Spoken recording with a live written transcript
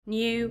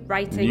New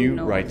Writing New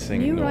North. Writing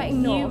New North.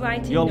 Writing North. New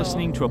Writing You're North.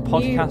 listening to a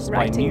podcast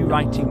by New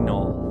Writing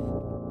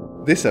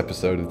North. This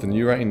episode of the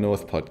New Writing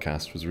North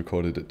podcast was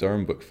recorded at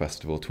Durham Book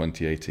Festival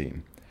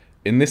 2018.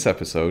 In this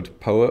episode,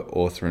 poet,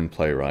 author and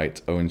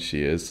playwright Owen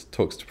Shears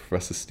talks to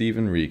Professor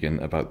Stephen Regan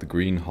about The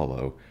Green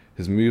Hollow,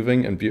 his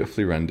moving and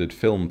beautifully rendered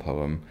film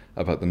poem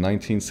about the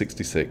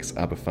 1966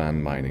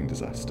 Aberfan mining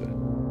disaster.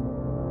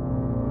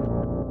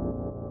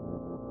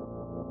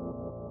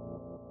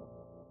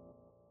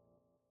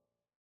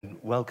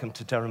 Welcome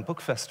to Durham Book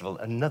Festival.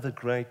 Another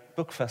great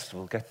book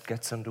festival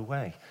gets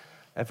underway.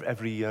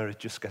 Every year it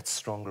just gets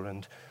stronger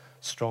and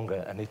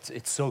stronger, and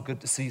it's so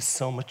good to see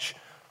so much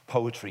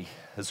poetry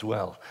as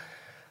well.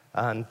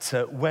 And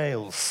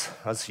Wales,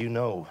 as you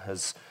know,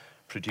 has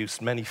produced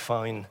many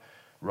fine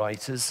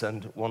writers,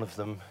 and one of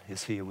them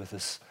is here with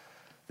us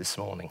this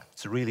morning.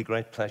 It's a really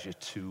great pleasure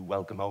to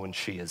welcome Owen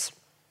Shears.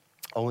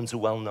 Owen's a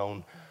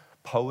well-known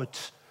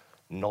poet,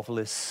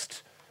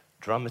 novelist,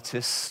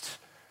 dramatist,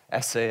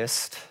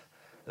 essayist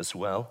as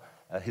well.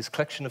 His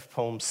collection of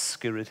poems,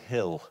 Skirrid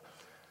Hill,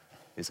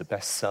 is a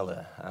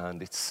bestseller,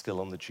 and it's still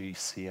on the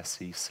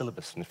GCSE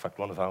syllabus. And in fact,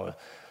 one of our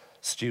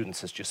students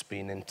has just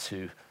been in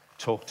to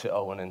talk to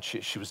Owen, and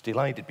she was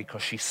delighted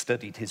because she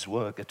studied his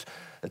work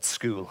at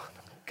school,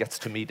 gets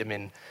to meet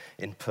him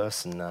in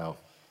person now.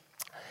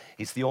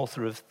 He's the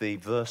author of the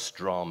verse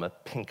drama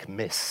Pink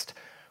Mist,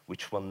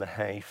 which won the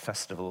Hay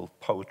Festival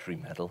Poetry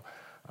Medal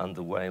and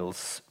the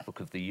Wales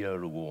Book of the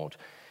Year Award.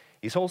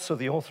 He's also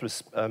the author,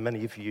 as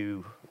many of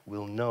you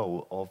will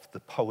know, of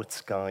The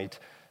Poet's Guide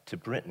to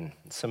Britain.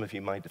 Some of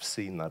you might have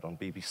seen that on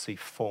BBC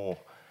 4.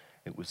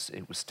 It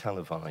was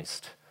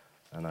televised,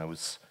 and I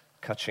was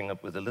catching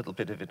up with a little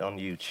bit of it on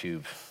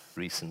YouTube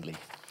recently.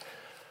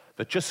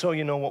 But just so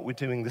you know what we're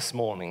doing this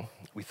morning,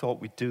 we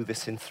thought we'd do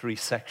this in 3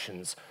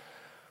 sections.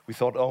 We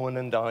thought Owen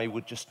and I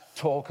would just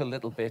talk a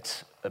little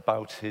bit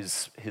about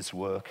his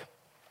work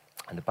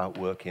and about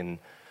work in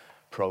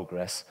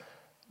progress.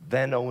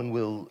 Then Owen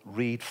will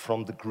read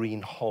from The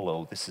Green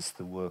Hollow. This is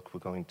the work we're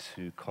going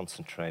to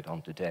concentrate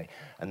on today.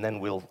 And then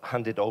we'll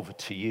hand it over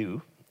to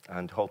you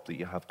and hope that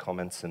you have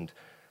comments and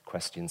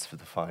questions for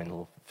the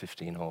final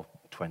 15 or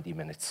 20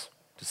 minutes.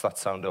 Does that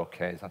sound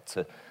okay? That's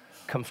a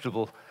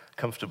comfortable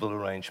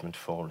arrangement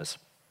for us.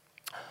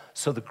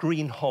 So The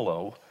Green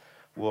Hollow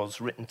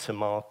was written to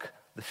mark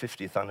the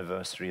 50th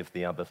anniversary of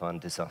the Aberfan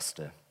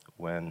disaster,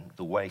 when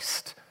the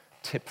waste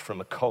tipped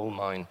from a coal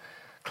mine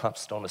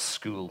collapsed on a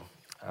school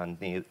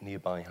and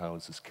nearby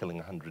houses, killing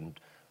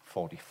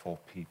 144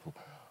 people.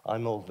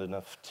 I'm old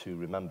enough to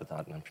remember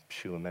that, and I'm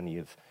sure many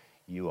of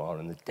you are,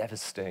 and the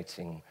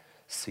devastating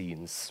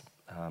scenes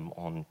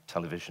on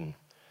television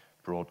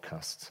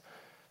broadcasts.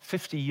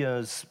 50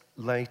 years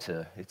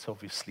later, it's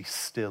obviously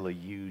still a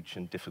huge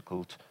and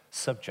difficult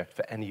subject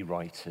for any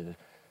writer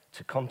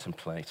to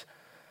contemplate.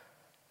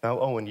 Now,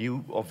 Owen,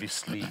 you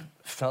obviously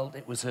felt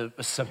it was a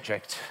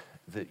subject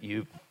that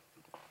you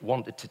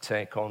wanted to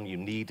take on, you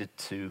needed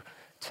to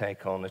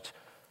take on at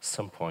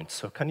some point.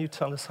 So can you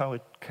tell us how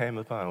it came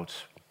about?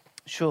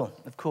 Sure,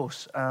 of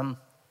course.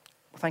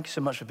 Thank you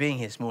so much for being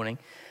here this morning.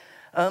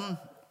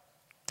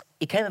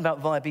 It came about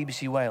via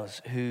BBC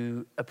Wales,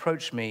 who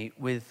approached me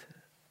with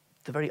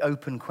the very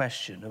open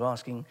question of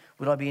asking,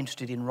 would I be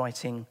interested in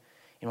writing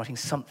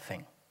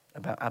something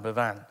about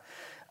Aberfan?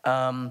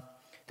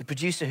 The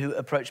producer who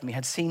approached me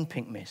had seen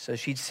Pink Mist, so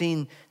she'd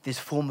seen this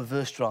form of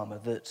verse drama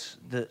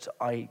that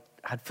I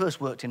had first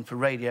worked in for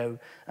radio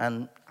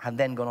and had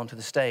then gone onto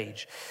the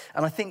stage.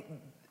 And I think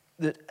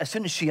that as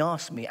soon as she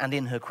asked me, and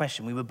in her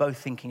question, we were both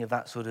thinking of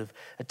that sort of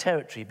a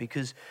territory,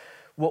 because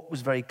what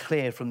was very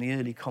clear from the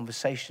early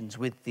conversations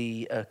with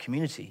the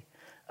community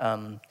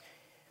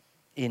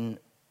in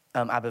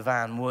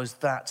Aberfan was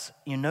that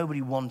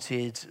nobody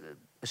wanted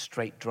a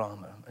straight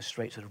drama, a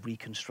straight sort of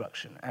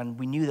reconstruction. And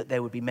we knew that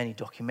there would be many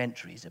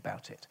documentaries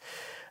about it.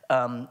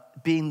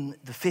 Being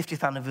the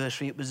 50th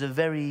anniversary, it was a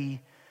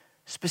very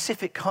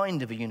specific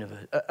kind of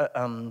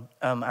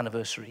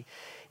anniversary,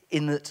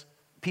 in that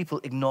people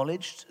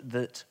acknowledged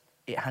that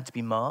it had to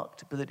be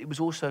marked, but that it was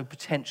also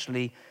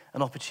potentially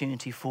an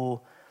opportunity for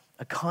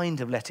a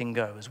kind of letting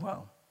go as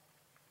well.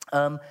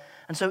 And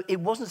so it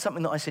wasn't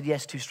something that I said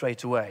yes to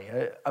straight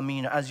away.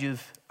 As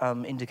you've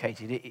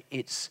indicated,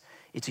 it's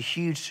a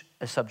huge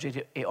subject.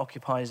 It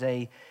occupies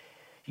a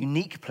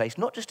unique place,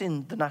 not just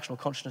in the national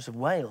consciousness of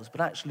Wales,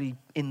 but actually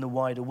in the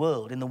wider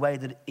world, in the way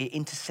that it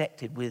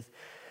intersected with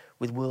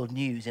world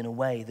news, in a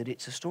way that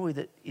it's a story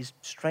that is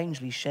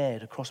strangely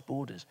shared across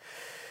borders.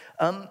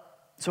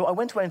 So I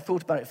went away and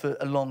thought about it for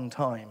a long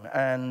time.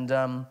 And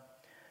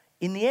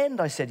in the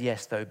end, I said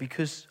yes, though,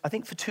 because I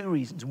think for 2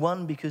 reasons.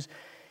 One, because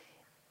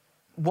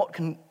what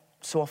can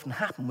so often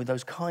happen with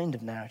those kind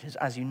of narratives,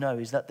 as you know,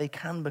 is that they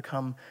can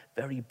become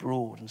very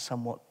broad and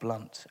somewhat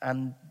blunt.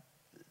 And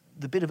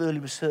the bit of early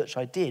research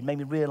I did made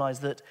me realize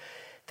that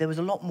there was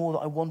a lot more that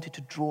I wanted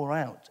to draw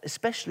out,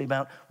 especially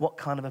about what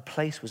kind of a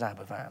place was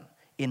Aberfan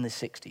in the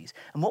 60s,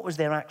 and what was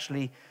there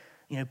actually,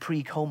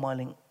 pre-coal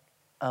mining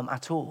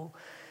at all.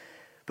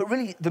 But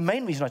really, the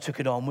main reason I took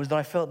it on was that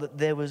I felt that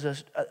there was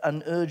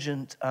an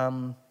urgent,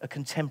 a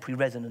contemporary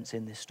resonance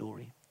in this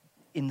story.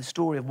 In the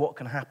story of what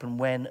can happen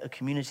when a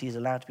community is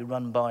allowed to be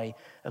run by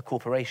a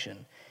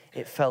corporation,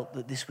 it felt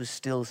that this was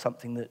still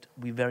something that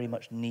we very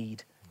much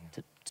need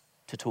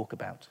to talk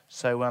about.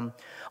 So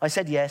I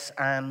said yes,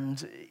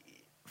 and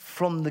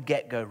from the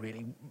get-go,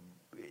 really,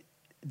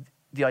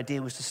 the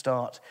idea was to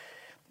start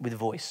with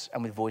voice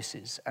and with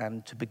voices,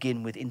 and to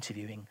begin with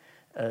interviewing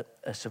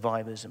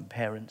survivors and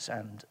parents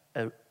and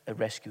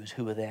rescuers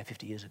who were there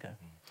 50 years ago.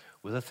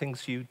 Were there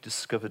things you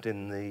discovered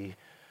in the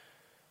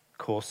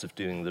course of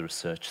doing the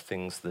research,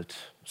 things that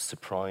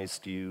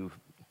surprised you,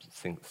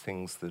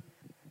 things that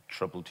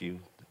troubled you,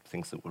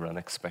 things that were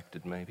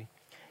unexpected maybe?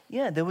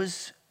 Yeah, there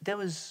was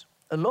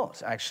a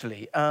lot,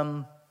 actually.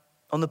 On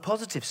the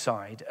positive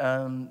side,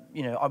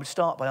 you know, I would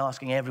start by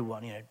asking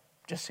everyone, you know,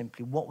 just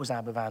simply, what was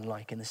Aberfan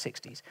like in the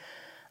 60s?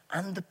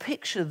 And the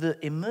picture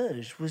that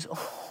emerged was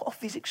of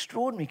these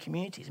extraordinary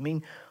communities. I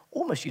mean,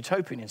 almost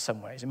utopian in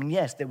some ways. I mean,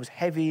 yes, there was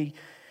heavy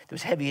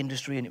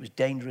industry, and it was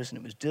dangerous, and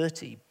it was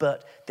dirty,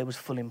 but there was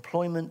full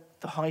employment.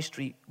 The high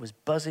street was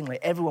buzzing.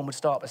 Like, everyone would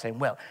start by saying,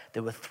 well,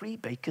 there were 3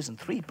 bakers and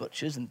 3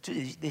 butchers and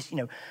this, you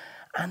know.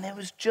 And there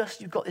was just,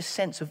 you got this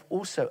sense of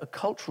also a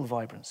cultural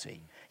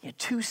vibrancy. You know,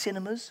 2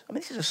 cinemas. I mean,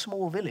 this is a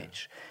small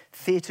village.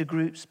 Theatre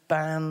groups,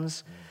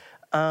 bands,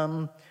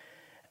 and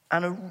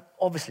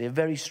obviously a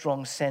very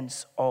strong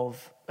sense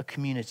of a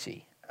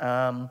community.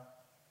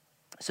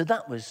 So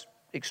that was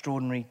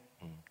extraordinary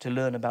to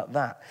learn about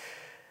that.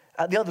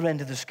 At the other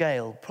end of the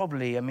scale,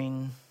 probably, I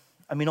mean,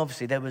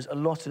 obviously there was a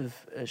lot of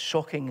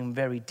shocking and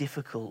very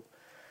difficult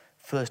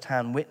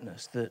first-hand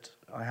witness that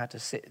I had to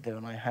sit there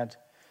and I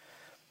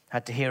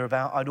had to hear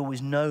about. I'd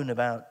always known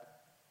about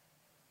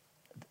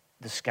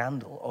the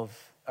scandal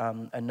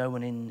of no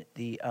one in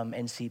the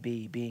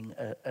NCB being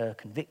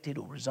convicted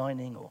or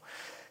resigning or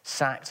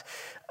sacked,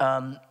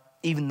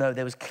 even though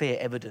there was clear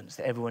evidence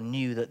that everyone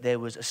knew that there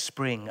was a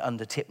spring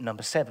under tip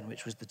number 7,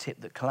 which was the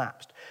tip that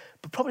collapsed.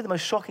 But probably the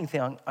most shocking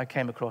thing I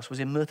came across was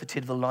in Merthyr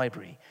Tydfil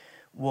Library,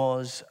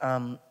 was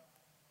a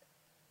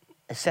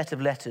set of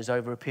letters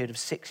over a period of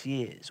 6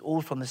 years,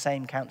 all from the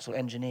same council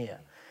engineer.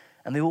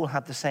 And they all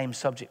had the same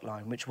subject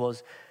line, which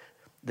was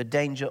the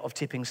danger of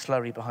tipping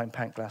slurry behind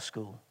Pantglas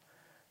School.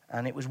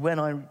 And it was when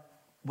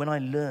I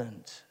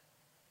learned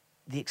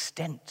the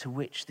extent to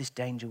which this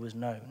danger was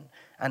known,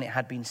 and it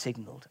had been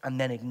signalled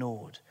and then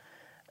ignored.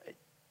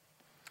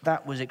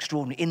 That was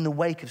extraordinary, in the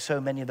wake of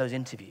so many of those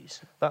interviews.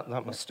 That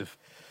must have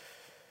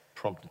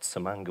prompted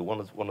some anger.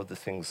 One of the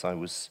things I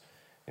was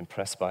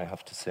impressed by, I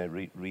have to say,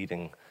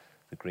 reading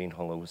The Green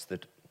Hollow, was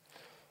that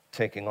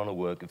taking on a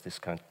work of this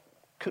kind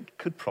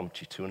could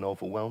prompt you to an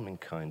overwhelming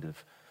kind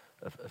of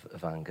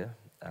anger,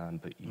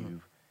 but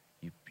you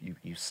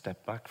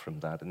step back from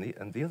that.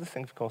 And the other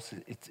thing, of course,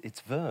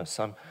 it's verse.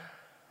 I'm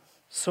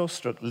so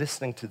struck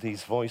listening to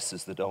these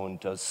voices that Owen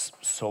does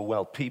so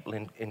well, people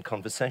in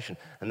conversation,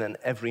 and then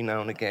every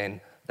now and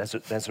again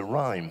there's a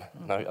rhyme.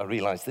 Now I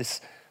realise this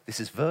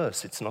is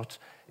verse. It's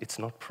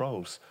not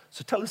prose.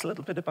 So tell us a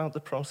little bit about the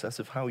process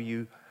of how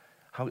you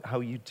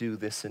do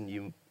this, and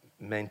you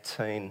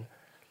maintain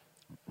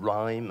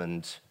rhyme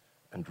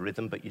and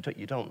rhythm, but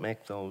you don't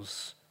make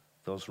those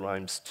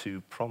rhymes too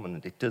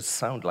prominent. It does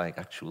sound like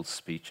actual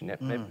speech, and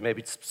yet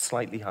maybe it's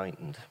slightly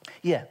heightened.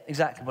 Yeah,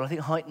 exactly. Well, I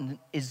think heightened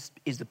is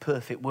the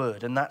perfect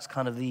word, and that's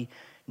kind of the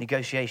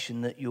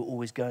negotiation that you're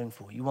always going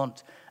for. You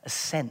want a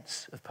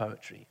sense of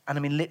poetry, and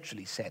I mean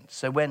literally sense.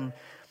 So when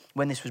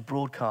this was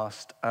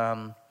broadcast,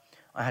 I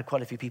had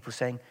quite a few people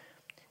saying,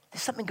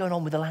 there's something going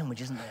on with the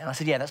language, isn't there? And I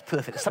said, yeah, that's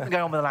perfect. There's something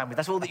going on with the language.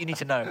 That's all that you need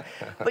to know.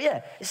 But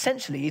yeah,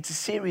 essentially, it's a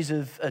series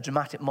of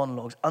dramatic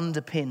monologues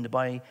underpinned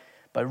by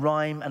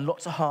rhyme and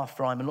lots of half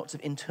rhyme and lots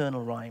of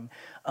internal rhyme,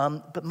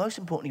 but most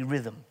importantly,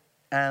 rhythm.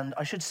 And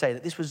I should say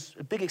that this was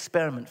a big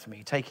experiment for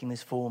me, taking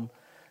this form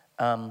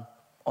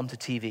onto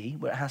TV,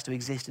 where it has to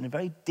exist in a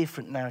very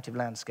different narrative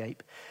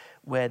landscape,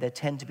 where there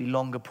tend to be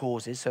longer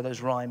pauses, so those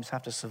rhymes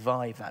have to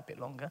survive that bit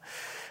longer.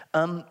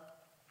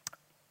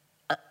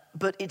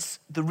 But it's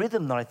the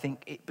rhythm that I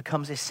think it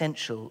becomes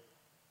essential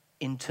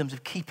in terms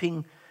of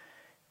keeping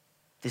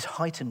this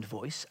heightened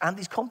voice and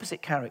these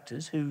composite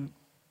characters, who,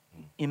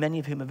 many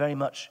of whom are very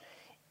much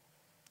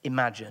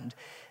imagined,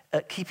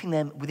 keeping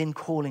them within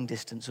calling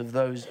distance of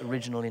those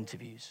original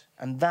interviews.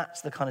 And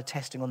that's the kind of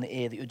testing on the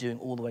ear that you're doing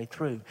all the way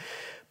through.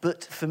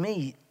 But for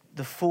me,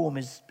 the form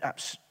is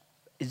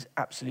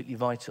absolutely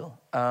vital.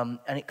 And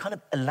it kind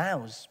of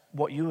allows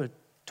what you were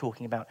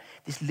talking about,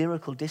 this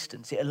lyrical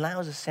distance. It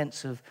allows a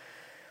sense of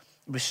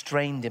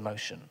restrained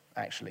emotion,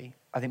 actually.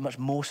 I think much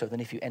more so than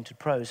if you entered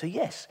prose. So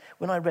yes,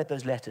 when I read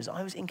those letters,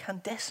 I was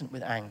incandescent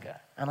with anger,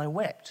 and I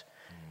wept.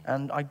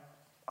 And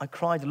I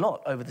cried a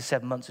lot over the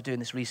 7 months of doing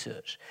this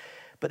research.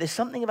 But there's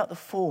something about the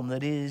form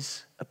that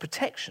is a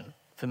protection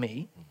for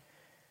me,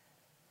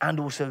 and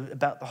also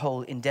about the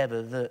whole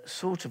endeavour that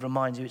sort of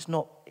reminds you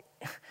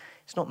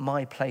it's not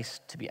my place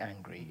to be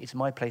angry. It's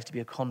my place to be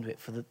a conduit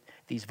for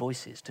these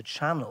voices, to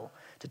channel,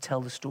 to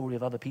tell the story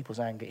of other people's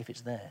anger if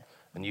it's there.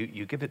 And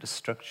you give it a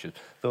structure.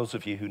 Those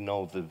of you who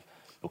know the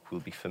book will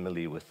be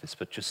familiar with this,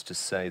 but just to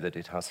say that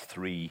it has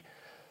 3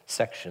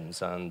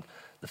 sections, and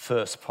the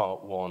first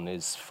part 1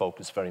 is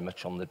focused very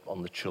much on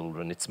the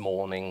children. It's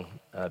morning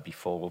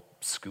before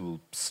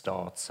school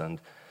starts, and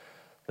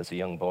there's a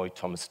young boy,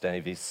 Thomas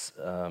Davies,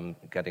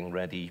 getting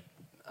ready.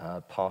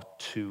 Part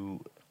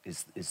 2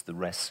 is the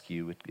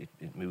rescue.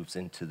 It moves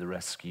into the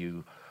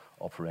rescue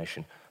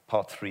operation.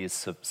 Part 3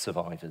 is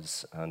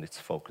survivors, and it's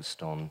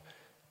focused on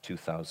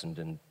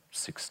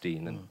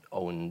 2016. And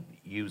Owen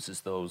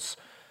uses those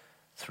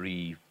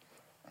 3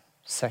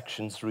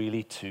 sections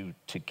really to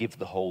give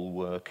the whole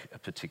work a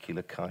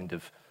particular kind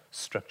of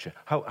structure.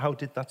 How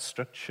did that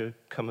structure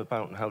come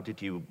about, and how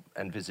did you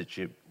envisage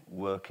it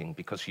working?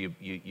 Because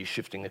you're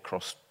shifting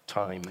across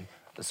time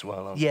as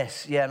well, aren't you?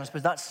 Yes, yeah, and I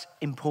suppose that's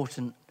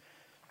important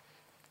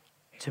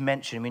to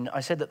mention. I mean,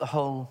 I said that the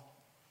whole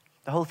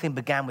thing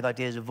began with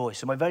ideas of voice.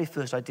 So my very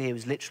first idea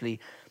was literally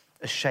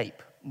a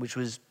shape, which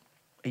was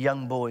a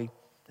young boy,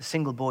 a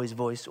single boy's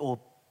voice, or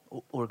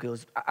a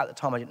girl's, at the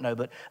time I didn't know,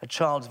 but a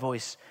child's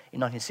voice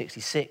in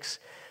 1966,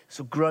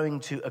 so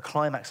growing to a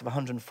climax of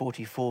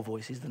 144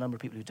 voices, the number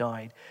of people who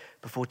died,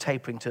 before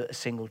tapering to a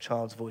single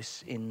child's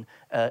voice in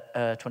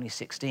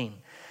 2016.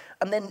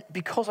 And then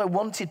because I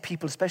wanted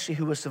people, especially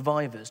who were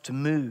survivors, to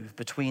move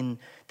between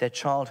their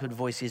childhood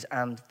voices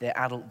and their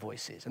adult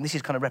voices, and this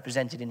is kind of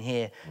represented in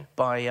here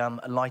by a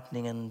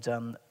lightening and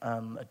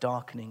a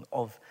darkening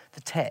of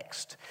the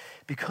text,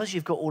 because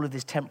you've got all of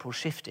this temporal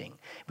shifting,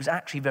 it was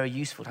actually very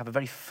useful to have a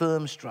very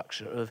firm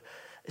structure of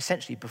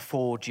essentially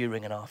before,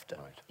 during, and after,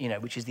 you know,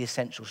 which is the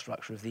essential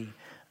structure of the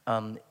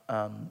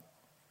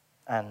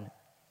an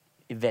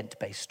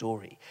event-based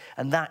story.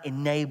 And that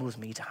enables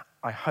me to,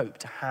 I hope,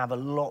 to have a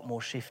lot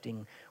more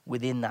shifting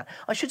within that.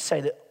 I should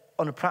say that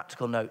on a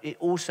practical note, it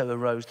also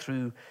arose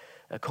through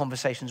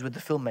conversations with the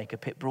filmmaker,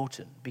 Pip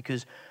Broughton,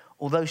 because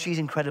although she's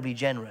incredibly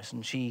generous,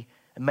 and she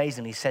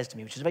amazingly says to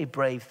me, which is a very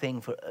brave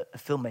thing for a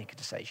filmmaker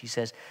to say, she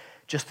says,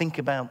 just think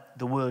about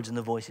the words and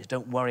the voices,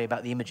 don't worry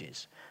about the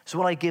images. So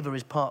what I give her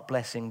is part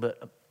blessing,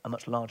 but a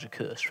much larger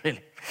curse,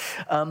 really.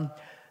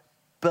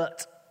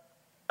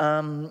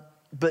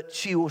 But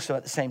she also,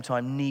 at the same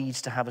time,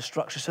 needs to have a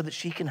structure so that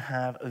she can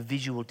have a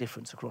visual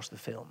difference across the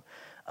film.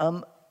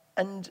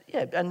 And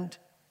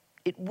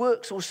it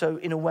works also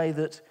in a way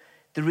that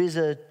there is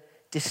a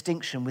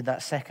distinction with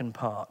that second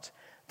part,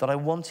 that I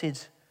wanted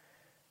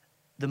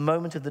the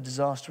moment of the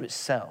disaster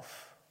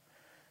itself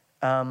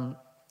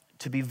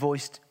to be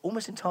voiced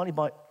almost entirely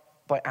by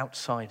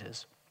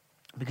outsiders.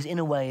 Because in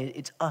a way,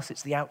 it's us,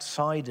 it's the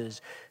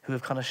outsiders who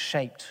have kind of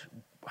shaped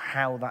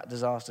how that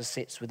disaster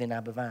sits within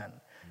Aberfan.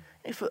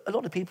 For a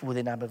lot of people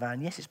within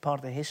Aberfan, yes, it's part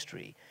of their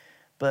history,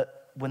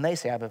 but when they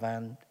say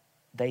Aberfan,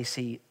 they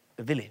see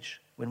a village.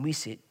 When we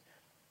say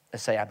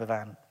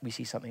Aberfan, we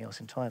see something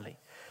else entirely.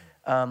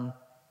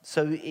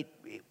 So it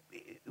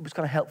was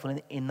kind of helpful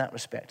in that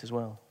respect as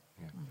well.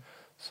 Yeah.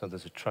 So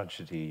there's a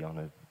tragedy on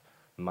a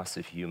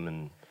massive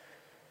human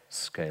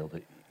scale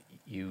that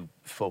you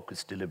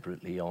focus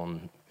deliberately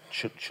on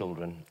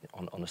children,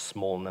 on a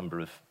small number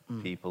of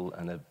people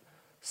and a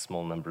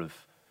small number of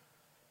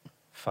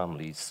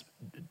families.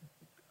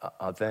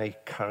 Are they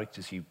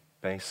characters you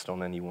based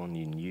on anyone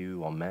you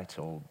knew or met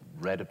or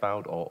read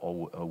about,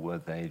 or were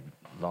they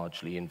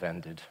largely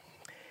invented?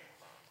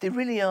 They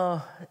really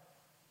are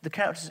the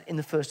characters in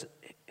the first,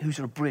 who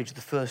sort of bridge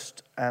the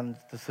first and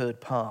the third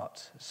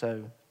part.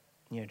 So,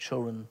 you know,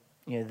 children,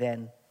 you know,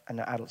 then, and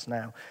adults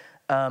now,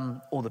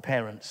 or the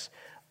parents,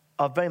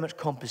 are very much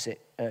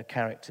composite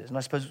characters. And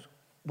I suppose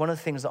one of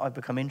the things that I've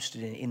become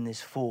interested in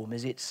this form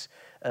is its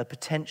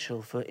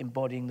potential for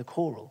embodying the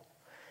choral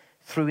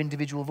through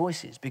individual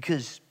voices,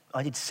 because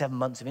I did 7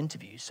 months of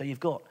interviews, so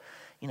you've got,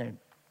 you know,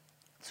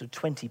 sort of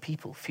 20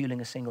 people fueling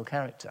a single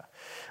character.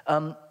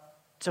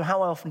 So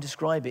how I often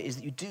describe it is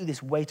that you do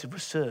this weight of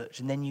research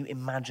and then you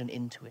imagine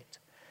into it.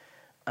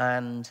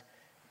 And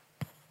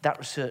that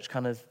research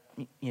kind of,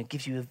 you know,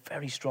 gives you a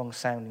very strong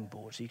sounding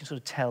board, so you can sort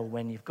of tell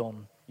when you've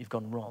gone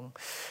wrong.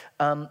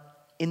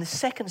 In the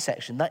second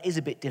section, that is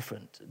a bit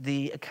different.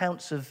 The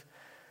accounts of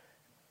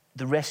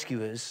the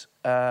rescuers,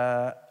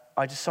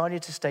 I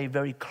decided to stay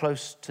very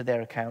close to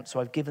their accounts, so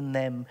I've given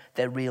them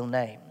their real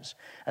names.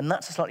 And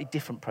that's a slightly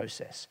different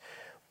process.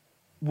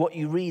 What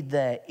you read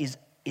there is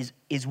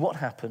what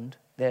happened.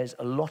 There's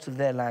a lot of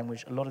their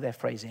language, a lot of their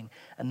phrasing,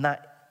 and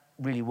that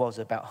really was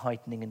about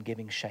heightening and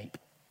giving shape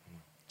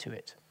to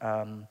it.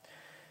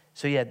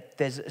 So yeah,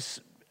 there's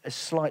a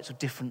slight sort of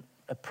different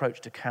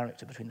approach to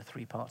character between the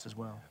 3 parts as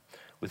well.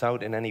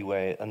 Without in any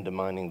way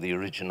undermining the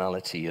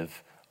originality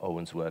of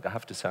Owen's work, I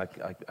have to say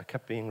I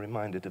kept being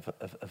reminded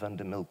of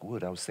Under Milk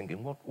Wood. I was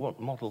thinking, what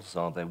models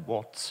are there?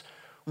 What's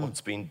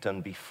been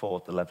done before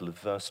at the level of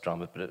verse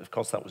drama? But of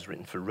course, that was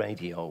written for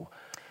radio.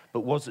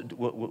 But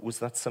was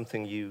that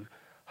something you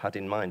had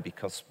in mind?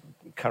 Because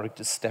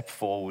characters step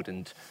forward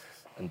and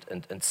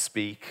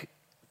speak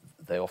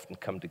they often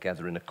come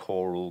together in a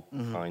choral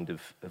kind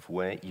of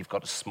way. You've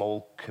got a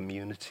small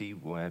community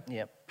where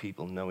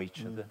people know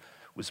each other.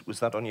 Was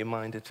that on your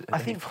mind at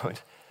any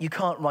point? You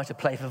can't write a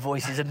play for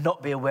voices and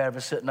not be aware of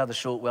a certain other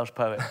short Welsh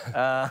poet,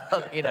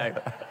 you know,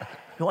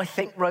 who I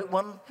think wrote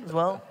one as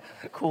well,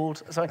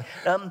 called, sorry.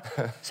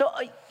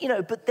 You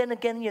know, but then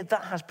again, you know,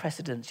 that has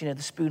precedence, you know,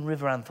 the Spoon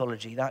River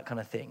anthology, that kind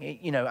of thing,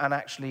 you know, and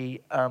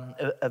actually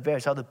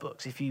various other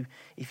books. If you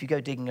go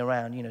digging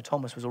around, you know,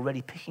 Thomas was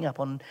already picking up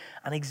on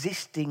an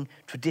existing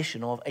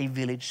tradition of a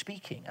village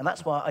speaking. And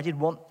that's why I did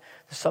want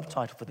the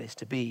subtitle for this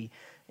to be,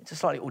 it's a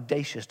slightly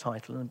audacious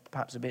title and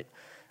perhaps a bit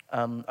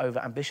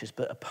over-ambitious,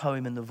 but A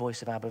Poem in the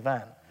Voice of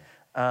Aberfan.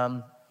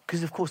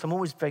 Because, of course, I'm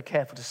always very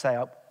careful to say,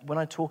 when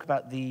I talk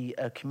about the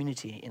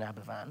community in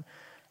Aberfan,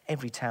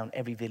 every town,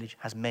 every village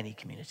has many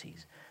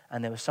communities.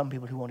 And there were some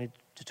people who wanted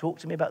to talk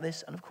to me about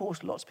this, and, of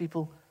course, lots of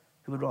people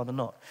who would rather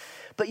not.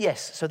 But,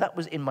 yes, so that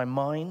was in my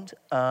mind.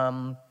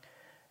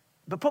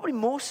 But probably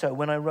more so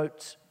when I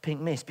wrote Pink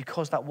Mist,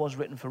 because that was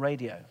written for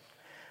radio.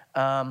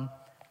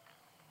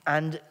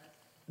 And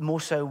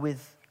more so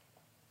with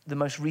the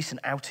most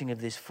recent outing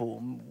of this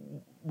form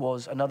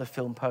was another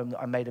film poem that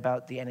I made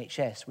about the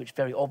NHS, which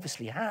very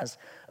obviously has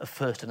a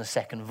first and a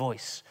second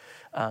voice,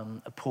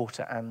 a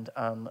porter and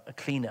a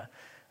cleaner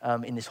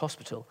in this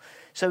hospital.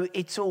 So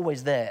it's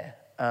always there,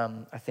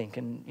 I think,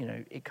 and you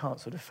know it can't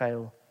sort of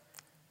fail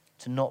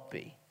to not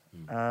be.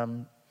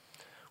 One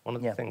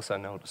of the things I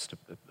noticed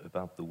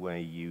about the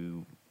way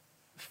you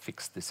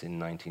fixed this in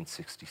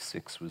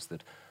 1966 was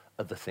that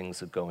other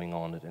things are going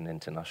on at an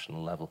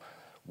international level.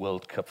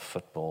 World Cup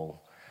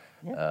football,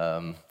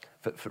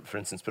 for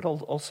instance, but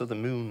also the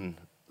moon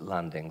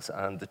landings.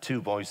 And the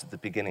two boys at the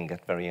beginning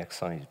get very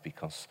excited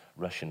because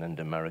Russian and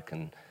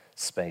American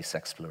space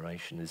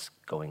exploration is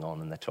going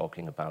on, and they're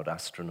talking about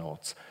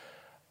astronauts.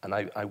 And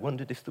I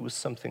wondered if there was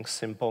something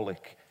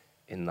symbolic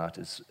in that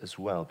as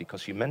well,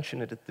 because you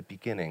mention it at the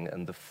beginning,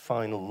 and the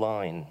final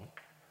line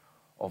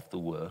of the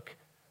work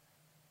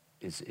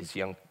is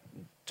young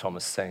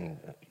Thomas saying,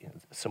 you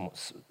know,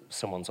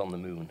 someone's on the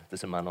moon.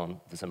 There's a man on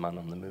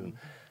the moon.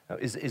 Now,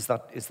 is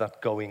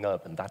that going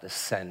up and that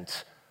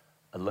ascent,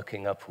 a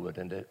looking upward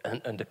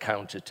and a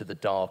counter to the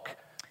dark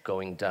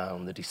going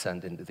down, the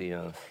descent into the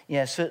earth?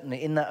 Yeah,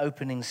 certainly. In that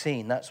opening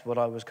scene, that's what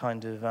I was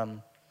kind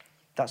of,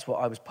 that's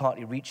what I was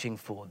partly reaching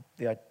for.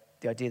 The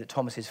idea that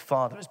Thomas's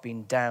father has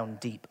been down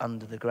deep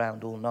under the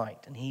ground all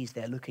night, and he's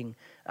there looking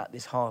at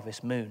this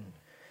harvest moon,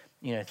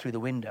 you know, through the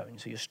window, and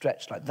so you're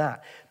stretched like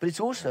that. But it's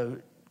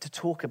also to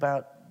talk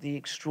about the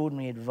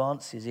extraordinary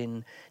advances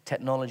in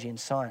technology and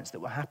science that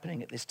were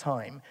happening at this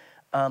time,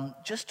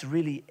 just to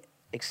really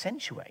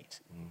accentuate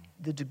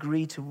the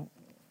degree to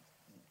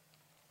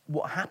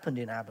what happened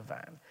in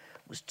Aberfan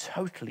was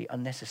totally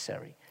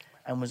unnecessary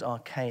and was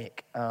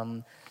archaic,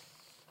 and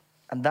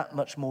that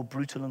much more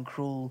brutal and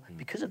cruel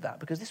because of that,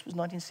 because this was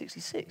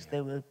 1966.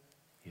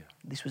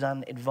 This was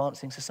an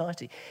advancing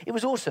society. It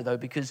was also, though,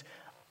 because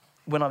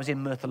when I was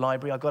in Merthyr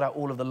Library, I got out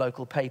all of the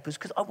local papers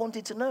because I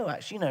wanted to know,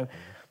 actually, you know,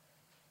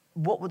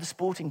 what were the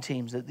sporting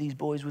teams that these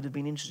boys would have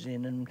been interested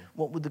in, and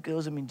what would the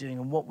girls have been doing,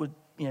 and what would,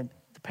 you know,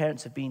 the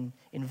parents have been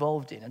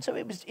involved in. And so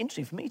it was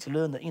interesting for me to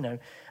learn that, you know,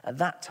 at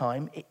that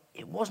time,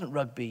 it wasn't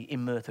rugby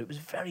in Merthyr, it was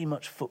very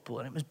much football,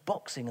 and it was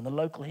boxing, and the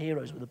local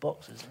heroes were the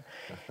boxers.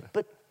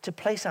 But to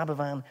place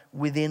Aberfan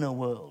within a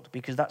world,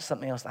 because that's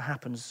something else that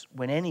happens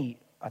when any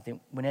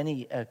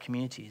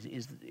community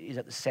is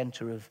at the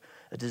centre of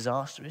a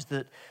disaster, is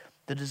that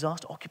the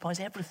disaster occupies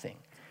everything.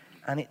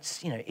 And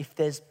it's, you know, if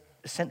there's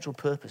a central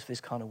purpose for this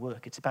kind of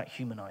work, it's about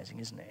humanizing,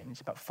 isn't it? And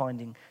it's about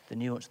finding the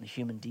nuance and the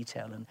human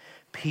detail and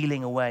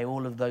peeling away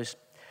all of those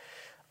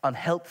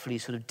unhelpfully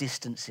sort of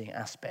distancing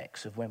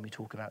aspects of when we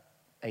talk about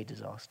a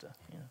disaster.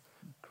 You know.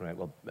 Great.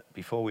 Well,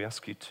 before we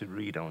ask you to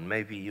read on,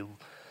 maybe you'll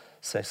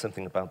say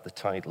something about the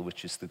title,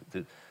 which is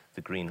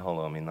the Green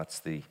Hollow. I mean, that's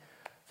the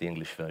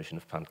English version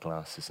of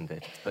Pantglas, isn't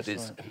it? But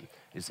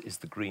is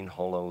the Green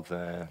Hollow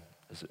there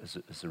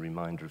as a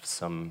reminder of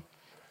some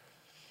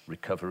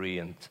recovery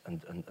and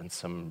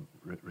some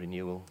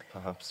renewal,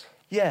 perhaps?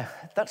 Yeah,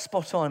 that's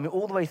spot on. I mean,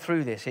 all the way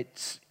through this,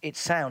 it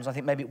sounds, I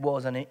think maybe it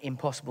was an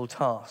impossible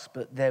task,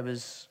 but there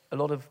was a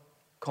lot of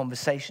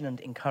conversation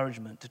and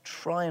encouragement to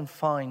try and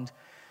find,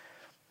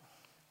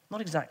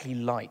 not exactly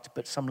light,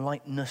 but some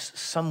lightness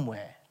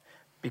somewhere,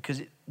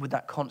 because with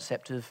that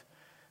concept of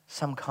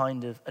some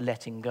kind of a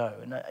letting go.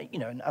 And, you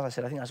know, and as I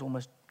said, I think that's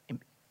almost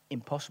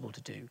impossible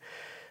to do.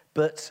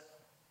 But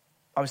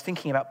I was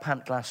thinking about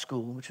Pantglas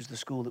School, which was the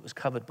school that was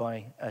covered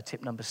by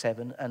tip number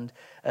 7. And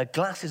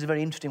glass is a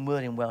very interesting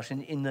word in Welsh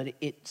in that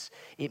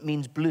it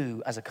means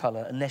blue as a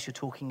colour, unless you're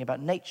talking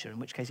about nature, in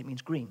which case it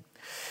means green.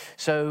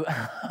 So,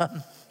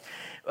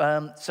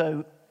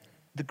 so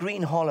the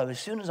Green Hollow, as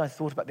soon as I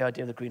thought about the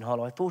idea of the Green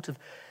Hollow, I thought of,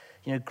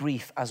 you know,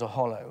 grief as a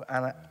hollow,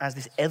 and as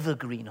this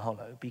evergreen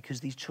hollow,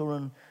 because these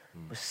children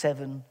were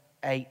 7,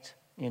 8,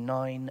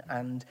 9,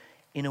 and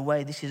in a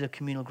way this is a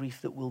communal grief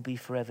that will be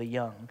forever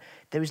young.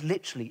 There is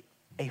literally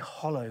a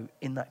hollow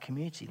in that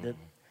community that,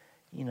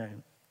 you know,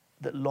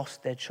 that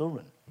lost their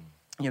children.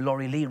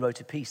 Laurie Lee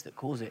wrote a piece that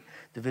calls it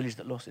The Village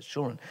That Lost Its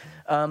Children.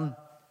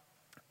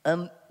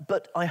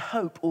 But I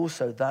hope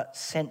also that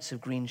sense of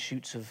green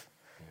shoots of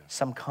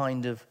some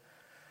kind of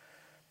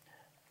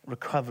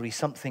recovery,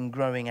 something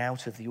growing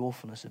out of the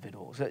awfulness of it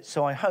all.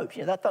 So I hope,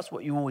 that's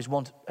what you always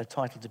want a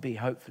title to be,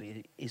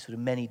 hopefully, is sort of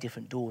many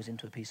different doors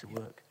into a piece of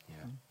work. Yeah,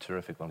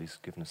 terrific. Well, he's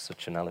given us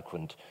such an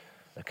eloquent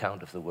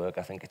account of the work.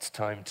 I think it's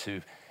time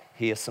to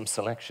hear some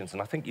selections,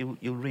 and I think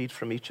you'll read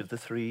from each of the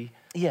three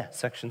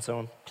sections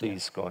on.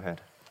 Please, go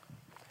ahead.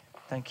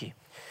 Thank you.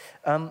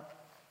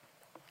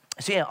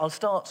 I'll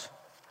start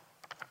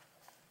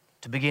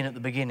to begin at the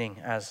beginning,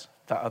 as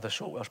that other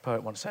short Welsh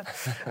poet once said.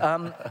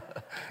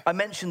 I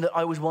mentioned that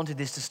I always wanted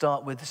this to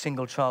start with a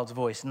single child's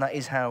voice, and that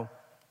is how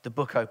the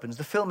book opens.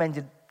 The film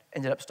ended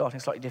up starting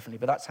slightly differently,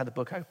 but that's how the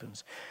book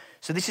opens.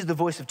 So this is the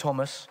voice of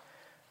Thomas,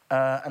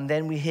 and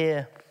then we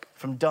hear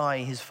from Di,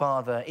 his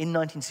father, in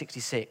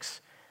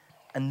 1966,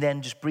 and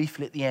then just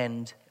briefly at the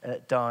end,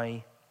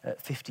 Di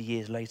 50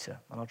 years later.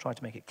 And I'll try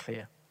to make it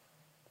clear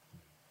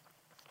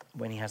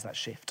when he has that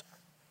shift.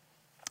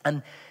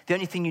 And the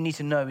only thing you need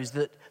to know is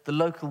that the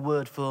local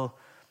word for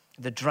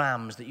the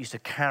drams that used to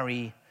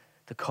carry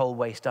the coal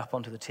waste up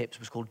onto the tips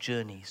was called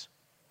journeys.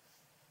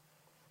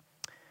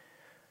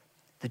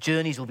 The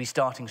journeys will be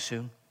starting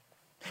soon.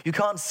 You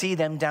can't see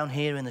them down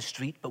here in the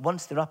street, but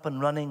once they're up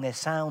and running, their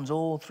sounds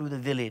all through the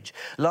village.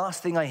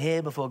 Last thing I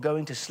hear before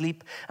going to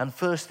sleep, and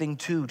first thing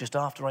too, just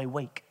after I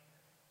wake.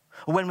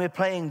 Or when we're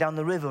playing down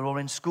the river or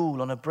in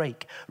school on a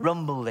break,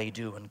 rumble they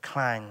do and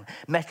clang,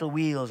 metal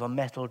wheels on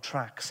metal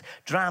tracks,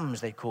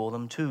 drams they call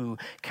them too,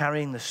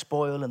 carrying the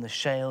spoil and the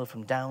shale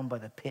from down by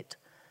the pit,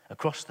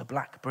 across the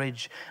Black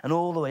Bridge, and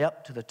all the way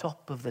up to the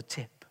top of the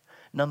tip.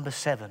 Number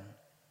 7,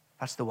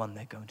 that's the one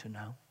they're going to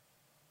now.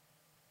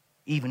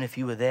 Even if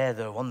you were there,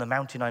 though, on the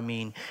mountain, I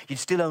mean, you'd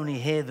still only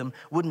hear them,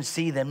 wouldn't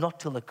see them, not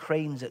till the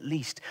cranes at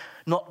least,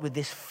 not with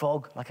this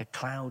fog like a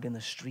cloud in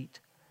the street.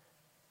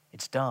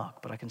 It's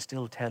dark, but I can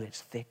still tell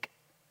it's thick.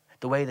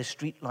 The way the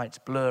streetlights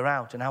blur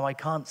out and how I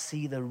can't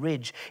see the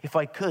ridge. If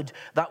I could,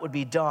 that would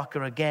be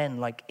darker again,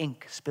 like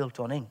ink spilt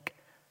on ink.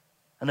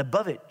 And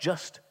above it,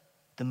 just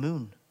the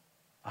moon,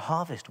 a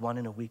harvest one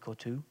in a week or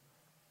two.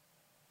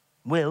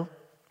 Will,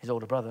 his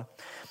older brother,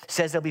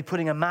 says they'll be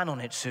putting a man on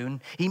it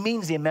soon. He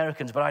means the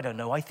Americans, but I don't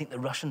know. I think the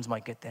Russians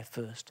might get there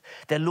first.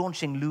 They're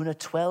launching Luna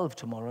 12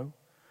 tomorrow.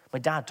 My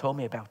dad told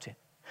me about it.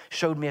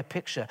 Showed me a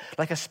picture,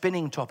 like a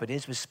spinning top it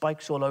is, with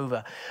spikes all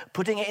over.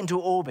 Putting it into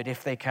orbit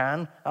if they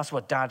can. That's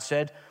what Dad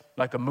said.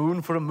 Like a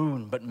moon for a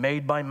moon, but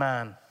made by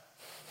man.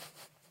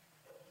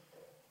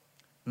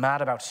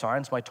 Mad about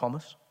science, my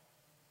Thomas.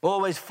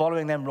 Always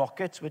following them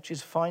rockets, which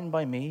is fine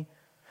by me.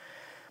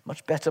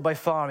 Much better by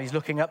far he's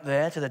looking up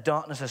there to the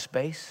darkness of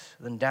space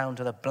than down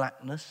to the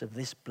blackness of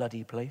this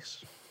bloody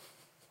place.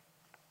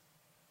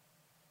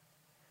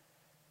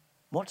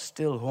 What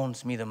still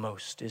haunts me the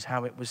most is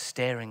how it was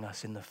staring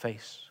us in the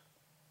face.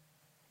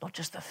 Not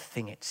just the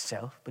thing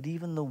itself, but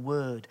even the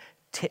word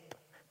tip,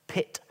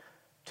 pit,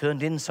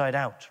 turned inside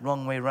out,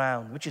 wrong way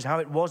round, which is how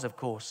it was, of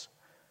course.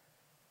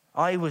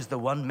 I was the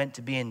one meant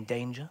to be in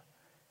danger.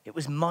 It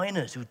was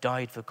miners who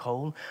died for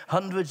coal,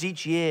 hundreds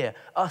each year,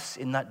 us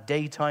in that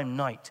daytime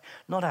night,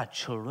 not our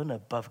children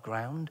above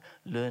ground,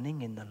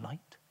 learning in the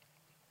light.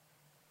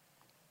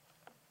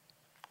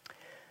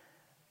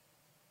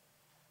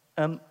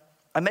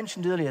 I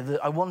mentioned earlier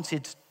that I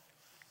wanted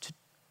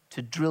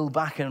to drill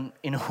back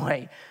in a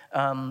way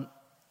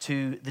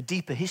to the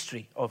deeper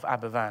history of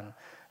Aberfan.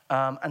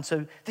 And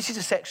so this is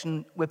a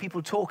section where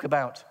people talk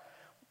about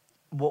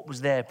what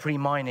was there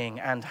pre-mining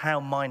and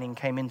how mining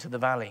came into the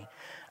valley.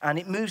 And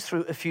it moves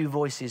through a few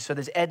voices. So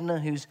there's Edna,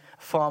 who's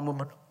a farm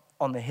woman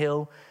on the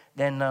hill.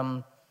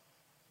 Then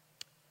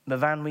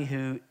Myfanwy,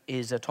 who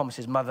is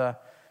Thomas's mother.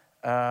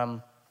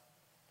 And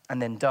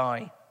then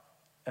Di,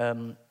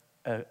 who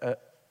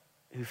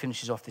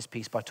finishes off this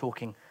piece by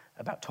talking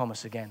about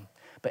Thomas again.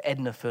 But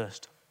Edna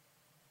first.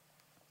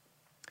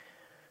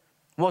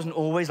 Wasn't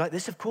always like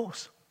this, of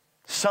course.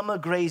 Summer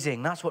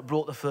grazing, that's what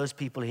brought the first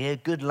people here.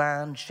 Good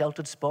land,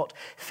 sheltered spot,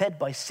 fed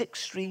by 6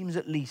 streams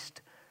at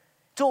least.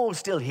 It's all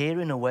still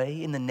here in a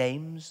way, in the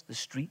names, the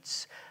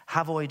streets.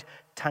 Havoed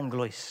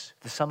Tangloes,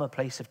 the summer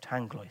place of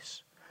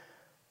Tangloes.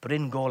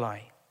 Bryn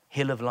Golai,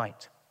 Hill of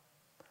Light.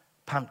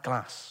 Pant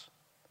Glas,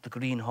 the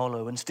Green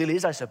Hollow, and still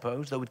is, I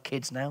suppose, though with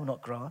kids now,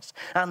 not grass.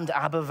 And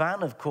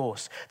Aberfan, of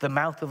course, the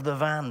mouth of the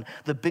Van,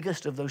 the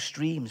biggest of those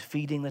streams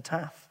feeding the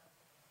Taff.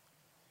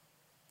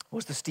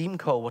 Was the steam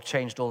coal what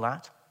changed all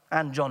that?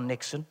 And John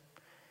Nixon.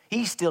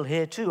 He's still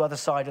here too, other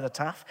side of the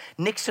Taff.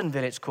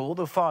 Nixonville it's called,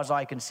 though far as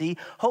I can see.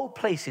 Whole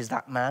place is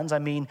that man's. I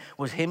mean,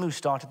 was him who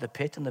started the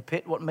pit, and the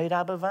pit what made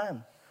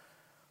Aberfan.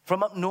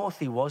 From up north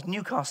he was,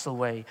 Newcastle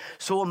way.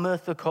 Saw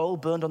Merthyr coal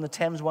burned on the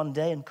Thames one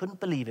day and couldn't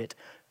believe it.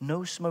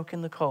 No smoke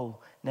in the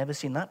coal. Never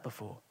seen that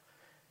before.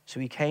 So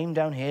he came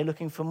down here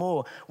looking for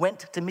more. Went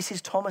to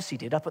Mrs. Thomas, he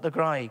did, up at the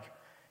Graig.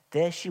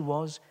 There she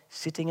was,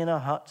 sitting in her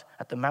hut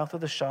at the mouth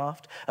of the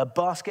shaft, a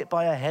basket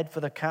by her head for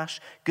the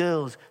cash,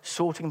 girls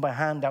sorting by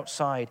hand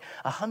outside.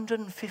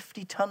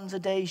 150 tons a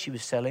day she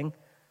was selling.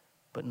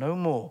 but no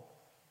more.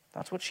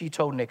 That's what she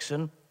told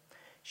Nixon.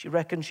 She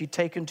reckoned she'd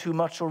taken too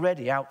much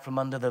already out from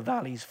under the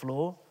valley's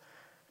floor.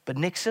 But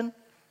Nixon,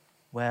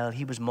 well,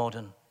 he was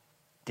modern.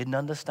 Didn't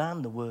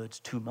understand the words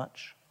too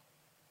much.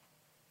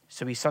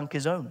 So he sunk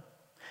his own,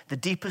 the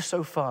deepest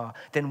so far,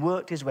 then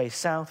worked his way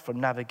south from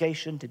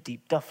Navigation to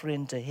Deep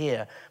Dufferin to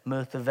here,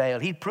 Merthyr Vale.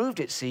 He'd proved,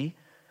 it see,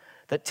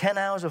 that 10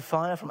 hours of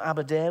fire from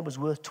Aberdare was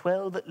worth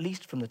 12 at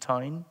least from the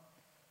Tyne.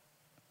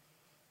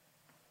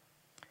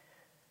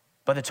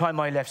 By the time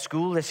I left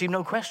school, there seemed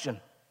no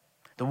question.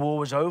 The war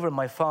was over and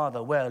my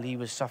father, well, he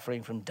was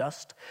suffering from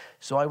dust.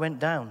 So I went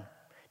down,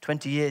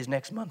 20 years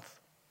next month.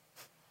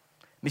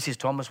 Mrs.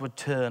 Thomas would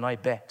turn, I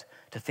bet,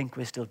 to think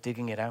we're still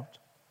digging it out.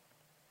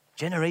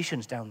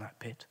 Generations down that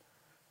pit.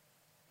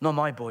 Not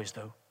my boys,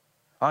 though.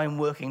 I'm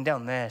working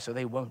down there, so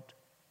they won't.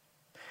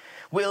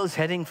 Will's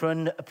heading for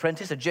an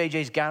apprentice at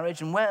JJ's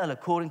garage, and well,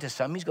 according to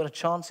some, he's got a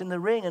chance in the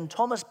ring. And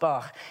Thomas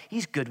Bach,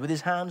 he's good with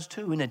his hands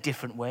too, in a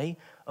different way.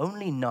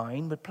 Only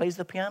 9, but plays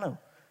the piano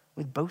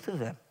with both of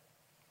them.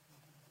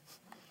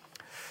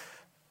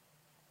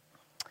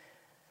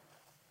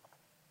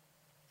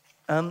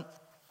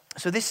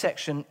 So this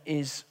section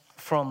is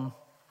from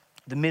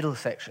the middle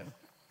section,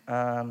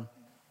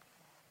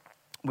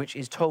 which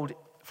is told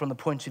from the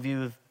point of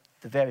view of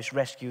the various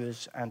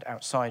rescuers and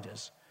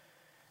outsiders.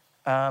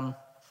 There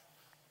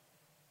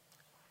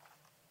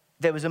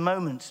was a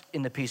moment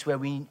in the piece where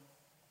we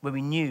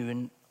knew,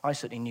 and I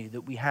certainly knew,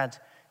 that we had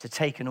to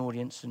take an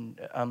audience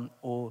and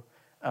or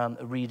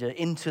a reader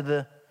into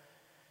the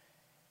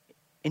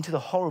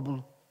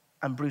horrible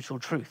and brutal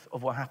truth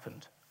of what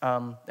happened.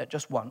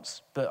 Just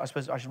once, but I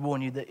suppose I should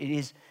warn you that it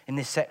is in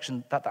this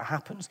section that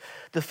happens.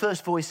 The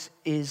first voice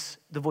is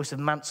the voice of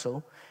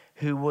Mansell,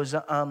 who was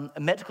a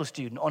medical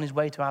student on his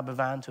way to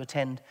Aberfan to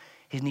attend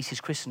his niece's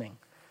christening,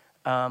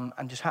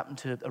 and just happened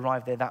to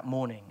arrive there that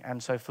morning.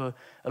 And so for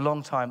a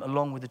long time,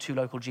 along with the 2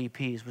 local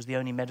GPs, was the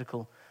only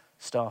medical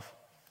staff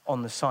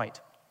on the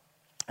site.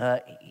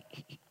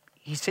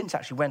 He since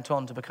actually went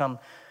on to become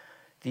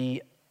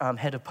the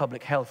head of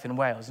public health in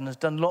Wales and has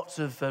done lots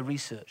of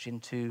research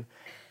into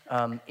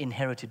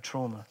inherited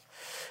trauma.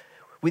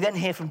 We then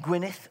hear from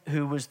Gwyneth,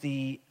 who was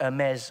the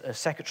mayor's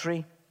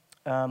secretary,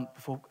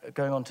 before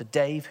going on to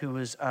Dave, who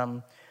was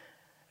a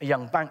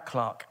young bank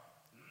clerk,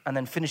 and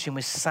then finishing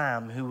with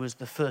Sam, who was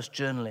the first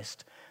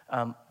journalist,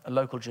 a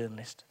local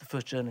journalist, the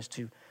first journalist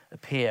to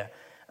appear.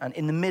 And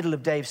in the middle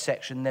of Dave's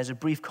section, there's a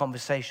brief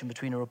conversation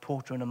between a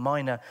reporter and a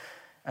miner,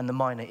 and the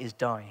miner is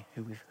Di,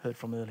 who we've heard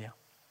from earlier.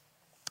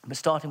 But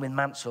starting with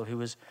Mansell, who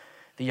was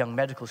the young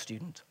medical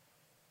student.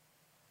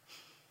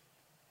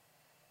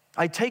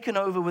 I'd taken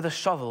over with a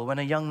shovel when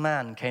a young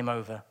man came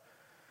over.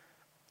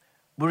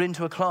 We're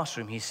into a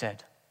classroom, he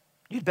said.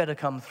 You'd better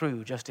come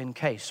through just in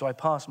case. So I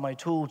passed my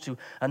tool to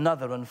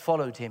another and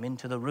followed him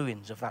into the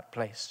ruins of that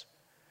place.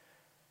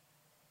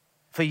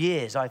 For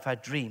years, I've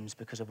had dreams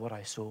because of what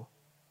I saw.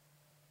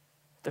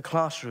 The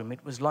classroom,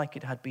 it was like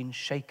it had been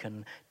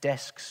shaken.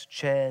 Desks,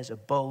 chairs, a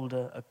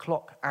boulder, a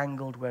clock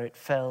angled where it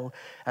fell,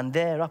 and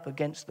there up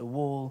against the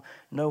wall,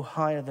 no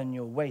higher than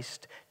your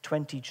waist,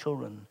 20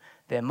 children,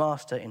 their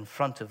master in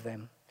front of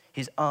them,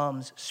 his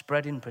arms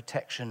spread in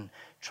protection,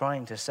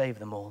 trying to save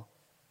them all.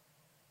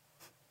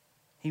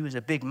 He was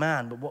a big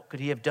man, but what could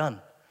he have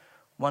done?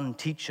 One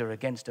teacher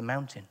against a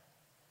mountain.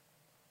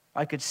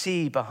 I could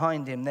see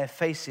behind him their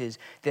faces,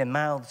 their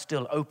mouths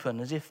still open,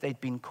 as if they'd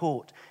been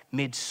caught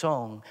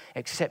mid-song,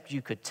 except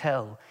you could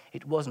tell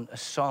it wasn't a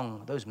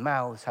song those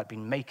mouths had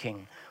been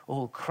making,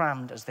 all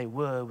crammed as they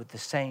were with the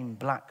same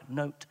black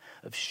note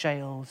of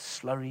shale,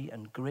 slurry,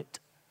 and grit.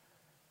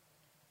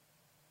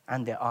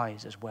 And their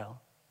eyes as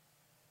well.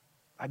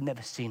 I'd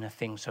never seen a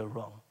thing so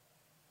wrong.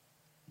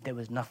 There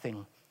was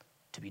nothing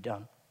to be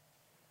done.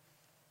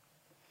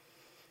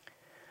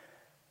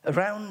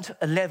 Around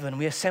 11,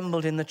 we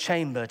assembled in the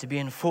chamber to be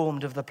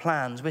informed of the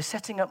plans. We're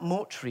setting up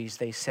mortuaries,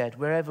 they said,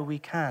 wherever we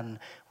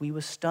can. We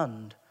were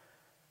stunned.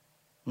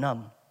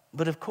 None.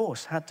 But of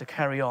course, had to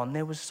carry on.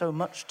 There was so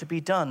much to be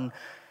done.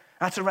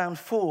 At around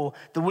 4,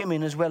 the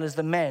women as well as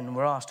the men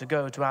were asked to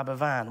go to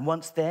Aberfan.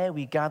 Once there,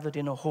 we gathered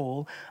in a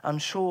hall,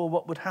 unsure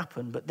what would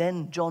happen. But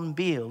then John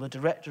Beale, the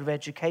Director of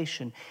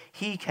Education,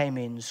 he came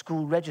in,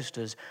 school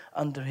registers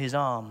under his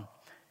arm.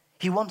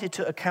 He wanted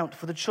to account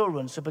for the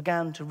children, so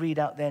began to read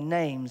out their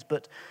names,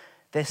 but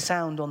their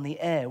sound on the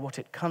air, what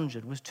it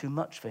conjured, was too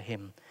much for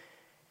him.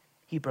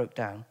 He broke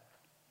down.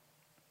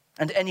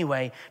 And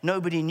anyway,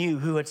 nobody knew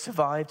who had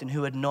survived and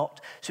who had not,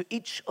 so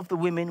each of the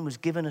women was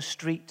given a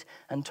street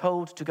and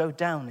told to go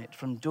down it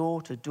from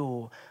door to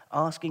door,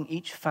 asking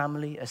each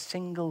family a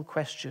single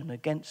question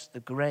against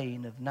the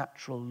grain of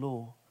natural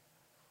law.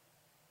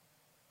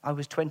 I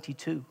was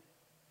 22.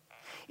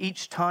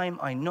 Each time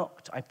I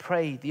knocked, I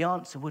prayed the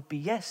answer would be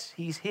yes,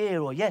 he's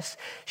here, or yes,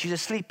 she's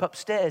asleep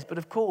upstairs. But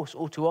of course,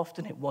 all too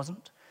often it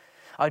wasn't.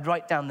 I'd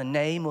write down the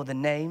name or the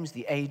names,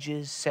 the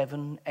ages,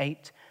 7,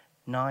 8,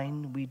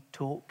 9. We'd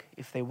talk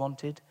if they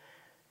wanted.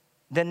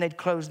 Then they'd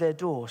close their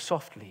door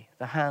softly,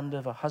 the hand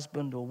of a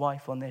husband or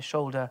wife on their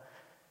shoulder.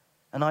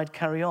 And I'd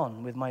carry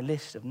on with my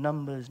list of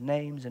numbers,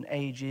 names, and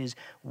ages,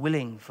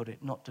 willing for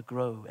it not to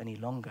grow any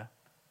longer.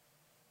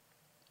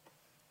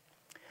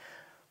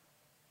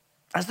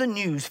 As the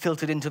news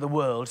filtered into the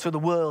world, so the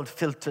world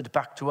filtered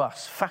back to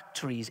us.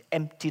 Factories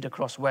emptied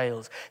across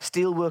Wales,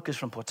 steel workers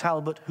from Port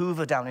Talbot,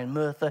 Hoover down in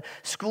Merthyr,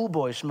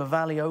 schoolboys from a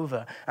valley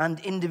over, and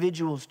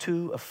individuals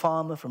too, a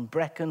farmer from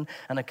Brecon,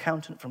 an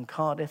accountant from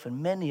Cardiff,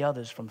 and many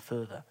others from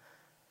further.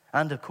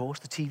 And of course,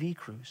 the TV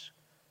crews,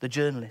 the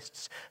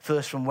journalists,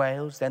 first from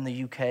Wales, then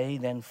the UK,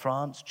 then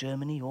France,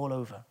 Germany, all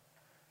over.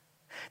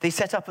 They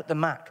set up at the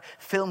Mac,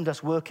 filmed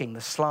us working,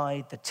 the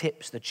slide, the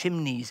tips, the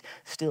chimneys,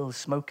 still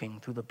smoking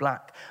through the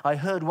black. I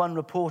heard one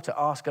reporter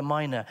ask a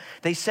miner,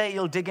 "They say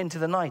you'll dig into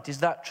the night, is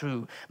that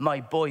true? My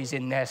boy's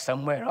in there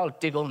somewhere, I'll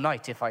dig all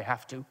night if I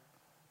have to."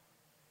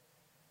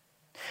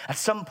 At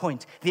some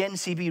point, the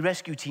NCB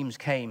rescue teams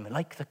came,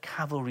 like the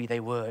cavalry they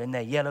were, in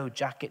their yellow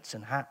jackets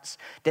and hats.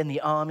 Then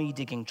the army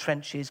digging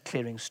trenches,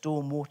 clearing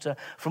storm water.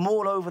 From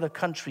all over the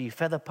country,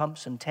 feather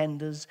pumps and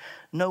tenders.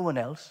 No one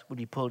else would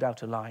be pulled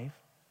out alive.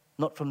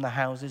 Not from the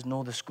houses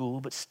nor the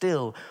school, but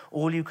still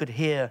all you could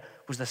hear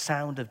was the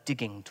sound of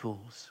digging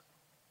tools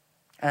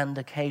and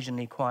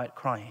occasionally quiet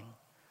crying.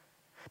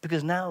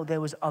 Because now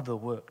there was other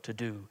work to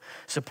do,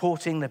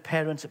 supporting the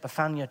parents at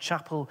Bethania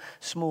Chapel,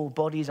 small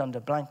bodies under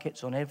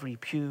blankets on every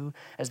pew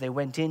as they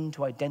went in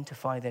to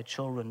identify their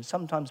children,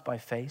 sometimes by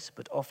face,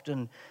 but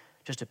often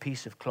just a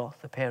piece of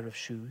cloth, a pair of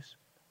shoes.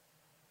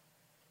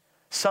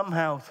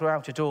 Somehow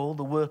throughout it all,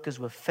 the workers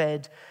were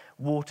fed,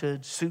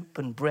 watered, soup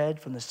and bread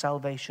from the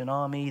Salvation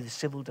Army, the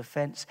Civil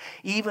Defense,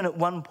 even at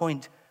one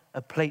point,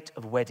 a plate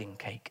of wedding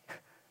cake.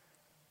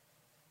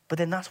 But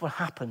then that's what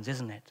happens,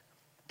 isn't it?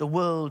 The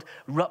world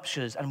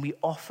ruptures and we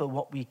offer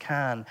what we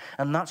can.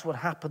 And that's what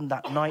happened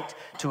that night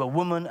to a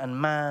woman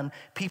and man.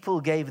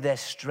 People gave their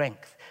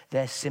strength,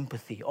 their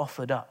sympathy,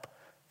 offered up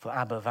for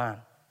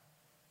Aberfan.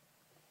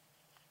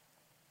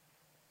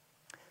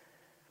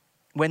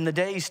 When the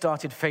days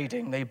started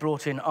fading, they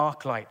brought in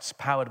arc lights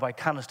powered by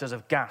canisters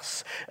of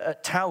gas.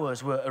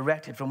 Towers were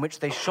erected from which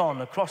they shone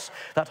across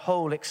that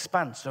whole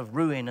expanse of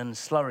ruin and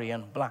slurry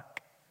and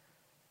black.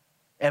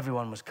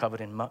 Everyone was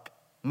covered in muck,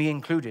 me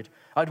included.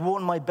 I'd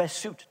worn my best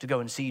suit to go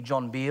and see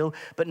John Beale,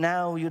 but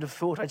now you'd have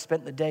thought I'd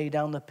spent the day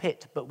down the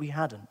pit, but we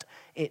hadn't.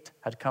 It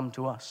had come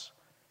to us.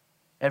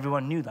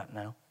 Everyone knew that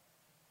now.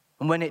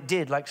 And when it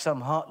did, like some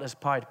heartless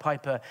Pied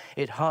Piper,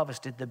 it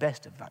harvested the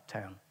best of that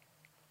town.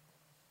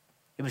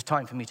 It was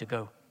time for me to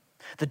go.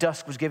 The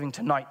dusk was giving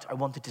to night. I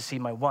wanted to see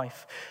my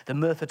wife. The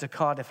Merthyr to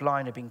Cardiff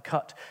line had been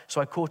cut,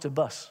 so I caught a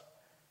bus.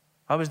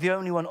 I was the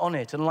only one on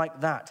it, and like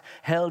that,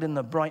 held in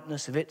the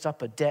brightness of its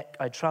upper deck,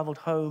 I travelled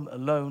home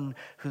alone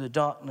through the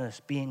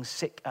darkness, being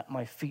sick at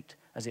my feet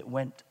as it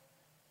went.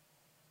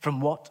 From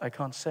what, I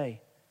can't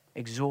say.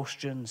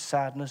 Exhaustion,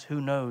 sadness,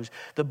 who knows?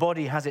 The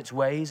body has its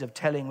ways of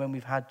telling when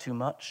we've had too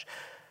much.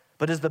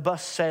 But as the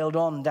bus sailed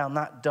on down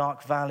that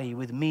dark valley,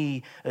 with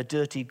me a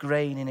dirty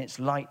grain in its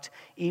light,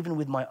 even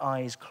with my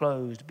eyes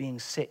closed, being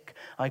sick,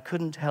 I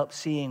couldn't help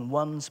seeing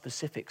one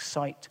specific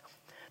sight.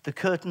 The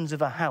curtains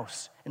of a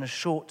house in a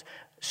short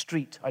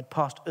street I'd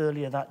passed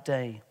earlier that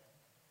day.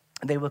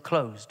 They were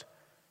closed,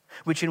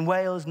 which in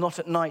Wales, not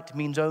at night,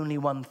 means only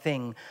one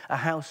thing: a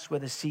house where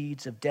the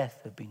seeds of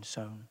death have been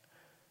sown.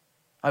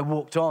 I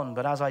walked on,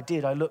 but as I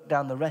did, I looked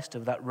down the rest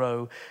of that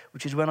row,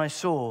 which is when I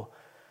saw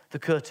the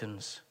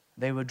curtains.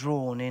 They were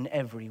drawn in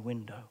every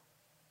window.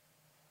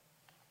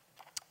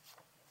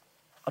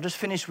 I'll just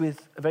finish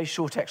with a very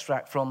short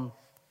extract from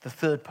the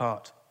third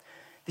part.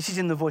 This is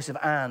in the voice of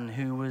Anne,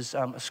 who was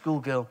a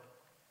schoolgirl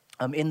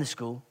in the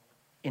school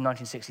in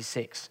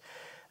 1966,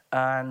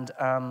 and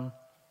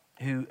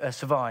who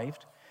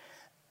survived.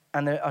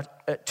 And there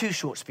are two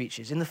short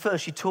speeches. In the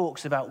first, she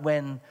talks about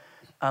when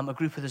a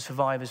group of the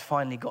survivors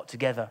finally got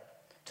together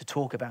to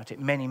talk about it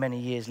many, many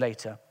years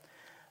later.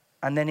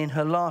 And then in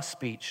her last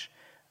speech,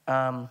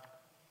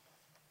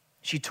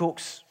 she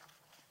talks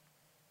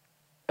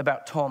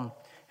about Tom,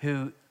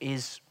 who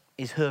is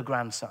her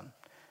grandson,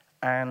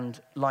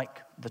 and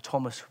like the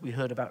Thomas we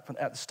heard about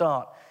at the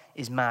start,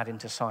 is mad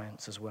into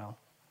science as well.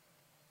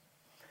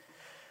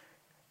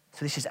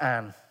 So this is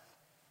Anne.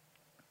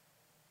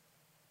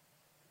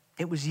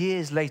 It was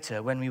years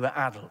later, when we were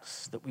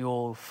adults, that we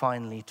all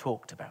finally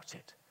talked about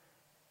it.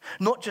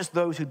 Not just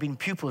those who'd been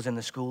pupils in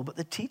the school, but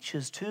the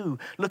teachers too.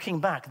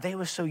 Looking back, they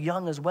were so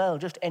young as well,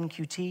 just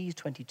NQTs,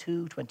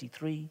 22,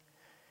 23.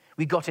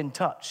 We got in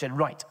touch, said,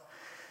 right,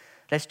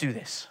 let's do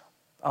this.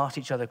 Asked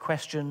each other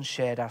questions,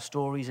 shared our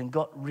stories, and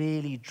got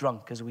really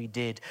drunk as we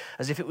did,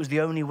 as if it was the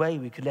only way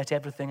we could let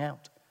everything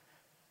out.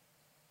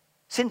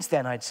 Since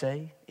then, I'd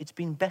say, it's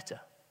been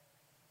better.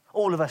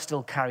 All of us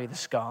still carry the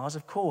scars,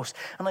 of course,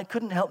 and I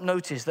couldn't help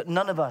notice that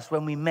none of us,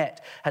 when we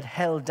met, had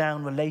held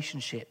down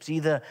relationships,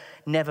 either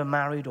never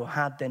married or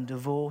had then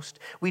divorced.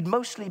 We'd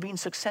mostly been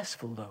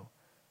successful, though.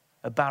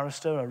 A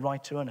barrister, a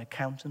writer, an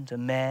accountant, a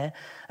mayor,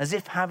 as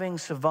if having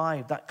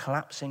survived that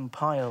collapsing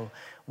pile,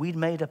 we'd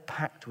made a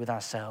pact with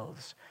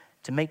ourselves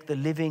to make the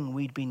living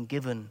we'd been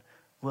given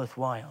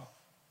worthwhile.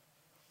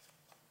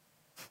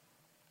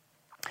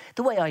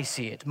 The way I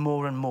see it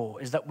more and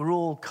more is that we're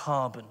all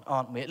carbon,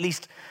 aren't we? At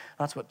least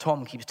that's what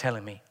Tom keeps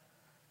telling me.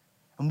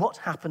 And what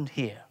happened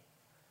here?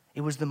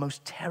 It was the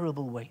most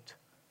terrible weight,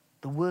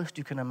 the worst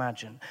you can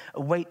imagine.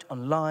 A weight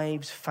on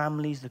lives,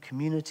 families, the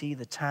community,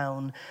 the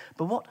town.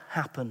 But what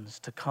happens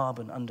to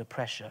carbon under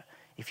pressure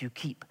if you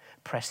keep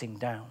pressing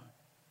down?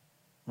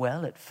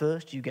 Well, at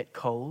first you get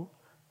coal,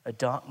 a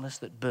darkness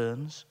that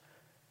burns.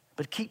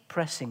 But keep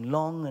pressing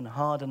long and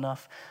hard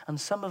enough, and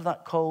some of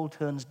that coal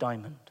turns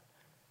diamond,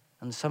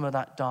 and some of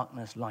that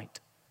darkness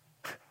light.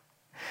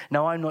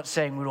 Now, I'm not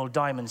saying we're all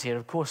diamonds here,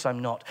 of course I'm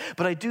not,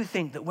 but I do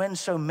think that when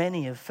so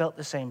many have felt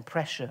the same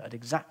pressure at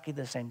exactly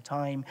the same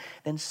time,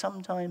 then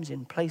sometimes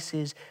in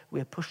places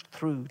we're pushed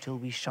through till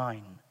we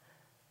shine.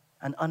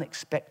 An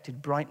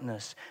unexpected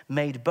brightness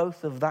made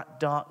both of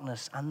that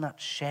darkness and that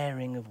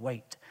sharing of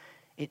weight,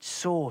 its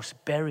source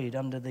buried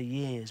under the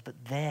years, but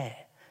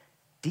there,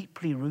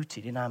 deeply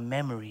rooted in our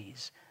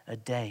memories, a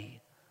day,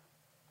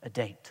 a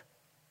date.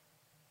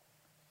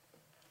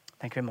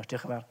 Thank you very much.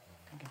 Diolch yn fawr.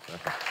 Thank you.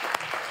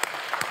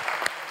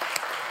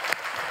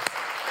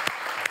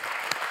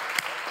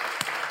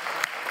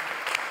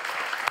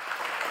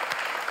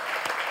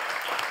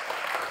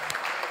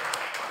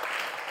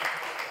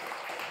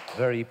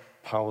 Very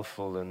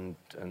powerful and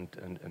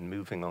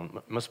moving on.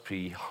 It must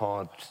be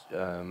hard,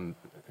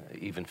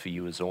 even for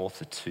you as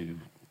author, to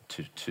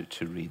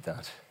read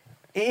that.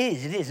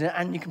 It is,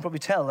 and you can probably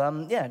tell.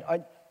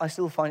 I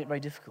still find it very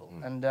difficult,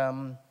 and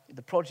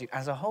the project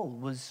as a whole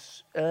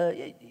was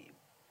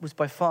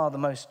by far the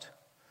most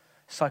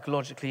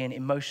psychologically and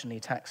emotionally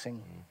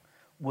taxing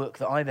work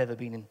that I've ever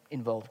been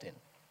involved in,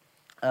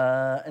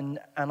 and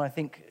I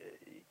think.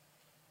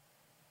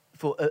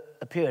 For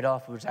a period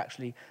afterwards,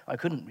 actually, I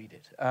couldn't read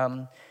it.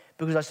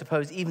 Because I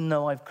suppose even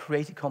though I've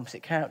created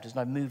composite characters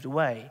and I've moved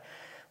away,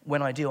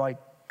 when I do, I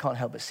can't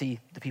help but see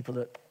the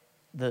people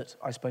that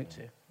I spoke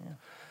to. Yeah.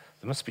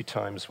 There must be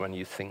times when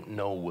you think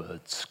no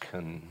words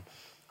can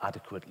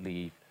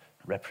adequately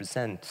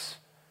represent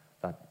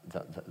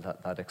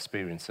that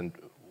experience. And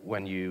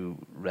when you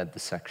read the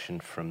section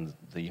from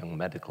the young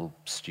medical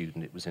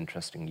student, it was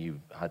interesting. You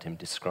had him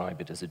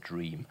describe it as a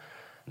dream.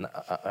 And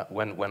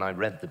when I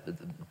read the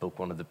book,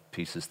 one of the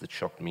pieces that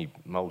shocked me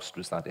most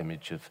was that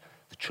image of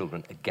the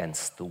children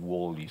against the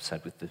wall, you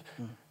said, with the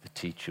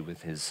teacher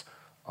with his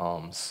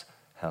arms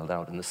held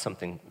out. And there's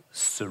something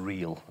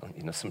surreal.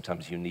 You know,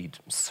 sometimes you need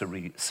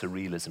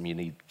surrealism. You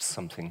need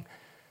something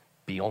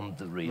beyond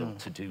the real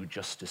to do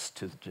justice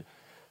to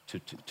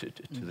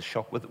the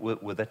shock.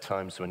 Were there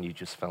times when you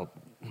just felt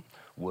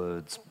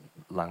words,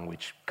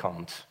 language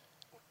can't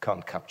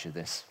capture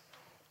this?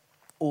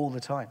 All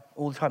the time.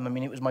 I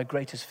mean, it was my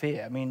greatest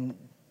fear. I mean,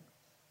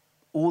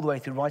 all the way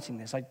through writing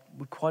this, I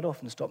would quite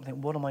often stop and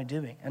think, what am I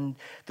doing? And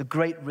the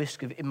great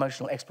risk of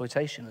emotional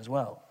exploitation as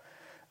well.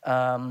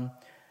 And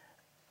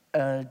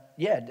I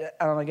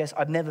guess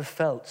I've never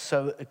felt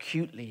so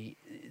acutely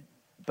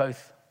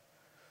both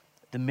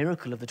the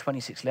miracle of the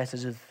 26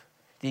 letters of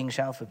the English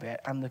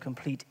alphabet and the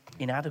complete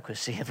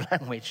inadequacy of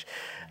language.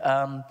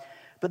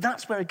 But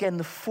that's where, again,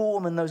 the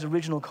form and those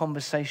original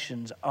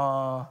conversations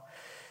are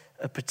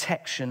a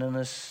protection and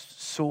a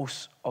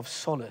source of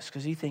solace,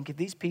 because you think if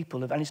these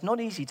people have, and it's not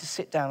easy to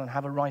sit down and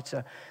have a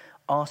writer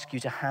ask you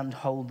to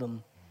handhold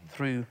them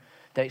through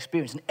their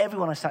experience. And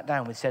everyone I sat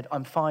down with said,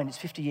 I'm fine, it's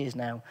 50 years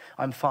now,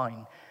 I'm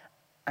fine.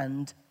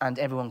 And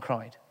everyone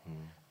cried.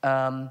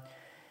 But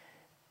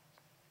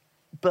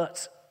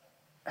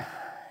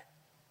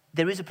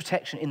there is a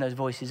protection in those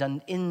voices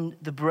and in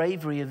the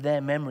bravery of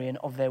their memory and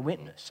of their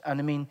witness. And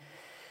I mean,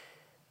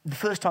 the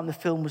first time the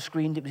film was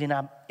screened, it was in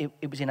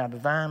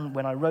Aberfan.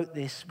 When I wrote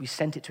this, we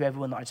sent it to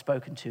everyone that I'd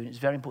spoken to, and it's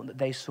very important that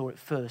they saw it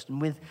first.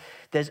 And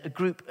there's a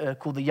group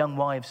called the Young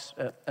Wives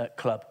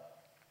Club,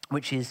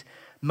 which is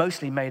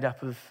mostly made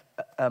up of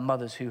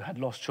mothers who had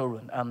lost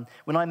children.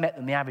 When I met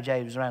them, the average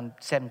age was around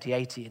 70,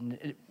 80,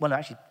 and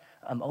actually,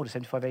 I'm older,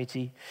 75,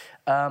 80.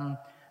 And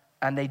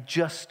they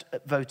just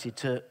voted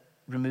to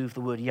remove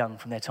the word young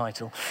from their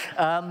title.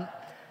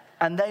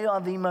 And they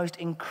are the most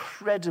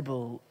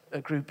incredible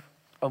group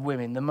of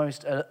women, the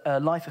most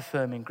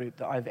life-affirming group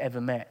that I've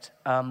ever met.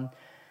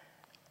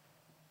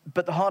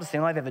 But the hardest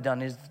thing I've ever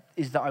done is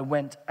that I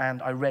went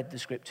and I read the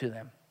script to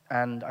them.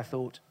 And I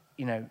thought,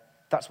 you know,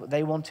 that's what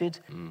they wanted.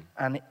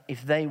 And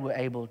if they were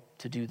able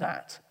to do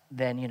that,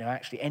 then, you know,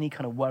 actually any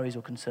kind of worries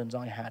or concerns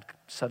I had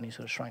suddenly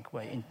sort of shrank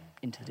away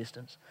into the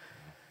distance.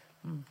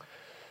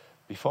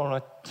 Before I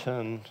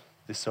turn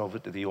this over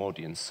to the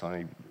audience,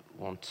 I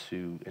want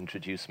to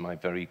introduce my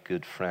very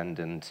good friend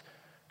and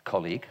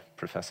colleague,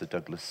 Professor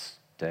Douglas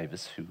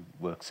Davis, who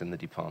works in the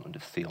Department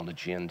of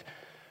Theology and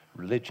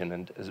Religion,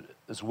 and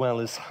as well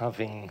as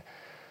having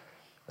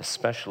a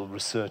special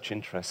research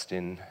interest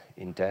in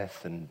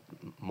death and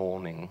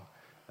mourning,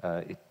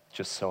 it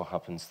just so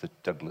happens that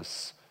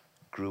Douglas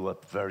grew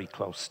up very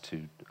close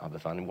to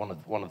Aberfan, in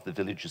one of the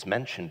villages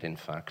mentioned, in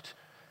fact,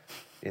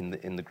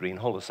 in the Green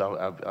Hollow. So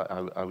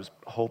I was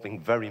hoping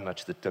very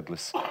much that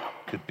Douglas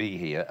could be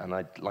here, and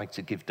I'd like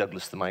to give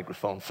Douglas the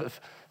microphone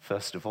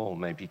first of all,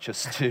 maybe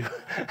just to...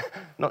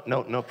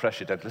 no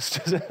pressure, Douglas.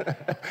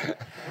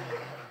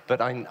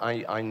 But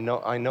I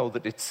know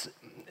that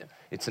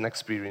it's an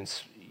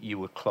experience you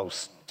were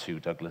close to,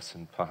 Douglas,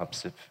 and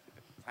perhaps if...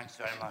 Thanks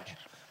very much.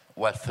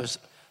 Well, first,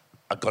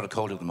 I've got a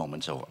cold at the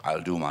moment, so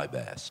I'll do my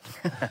best.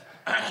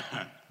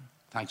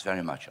 Thanks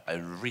very much. I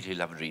really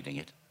loved reading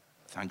it.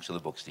 Thanks for the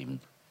book, Stephen.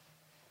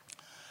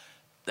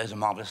 There's a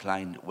marvellous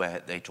line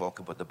where they talk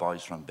about the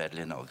boys from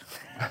Bedlinog.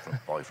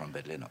 Boy from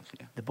Bedlinog,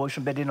 yeah. The boys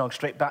from Bedlinog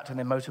straight back to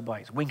their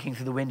motorbikes, winking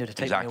through the window to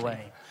take me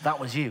away. That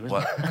was you,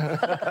 wasn't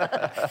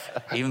it?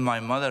 Even my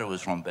mother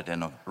was from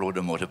Bedlinog, rode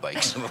a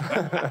motorbike. So.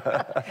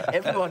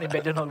 Everyone in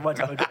Bedlinog rides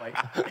a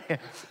motorbike.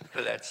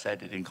 Let's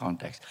set it in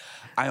context.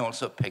 I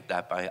also picked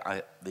up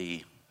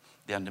the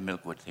Under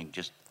Milkwood thing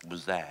just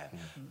was there.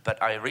 Mm-hmm.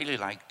 But I really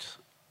liked,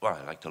 well,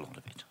 I liked a lot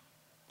of it.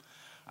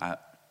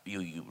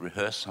 You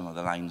rehearsed some of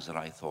the lines that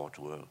I thought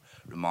were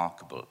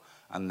remarkable,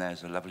 and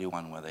there's a lovely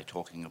one where they're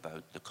talking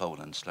about the coal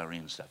and slurry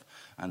and stuff,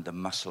 and the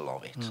muscle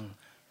of it,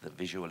 the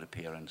visual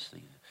appearance,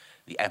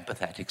 the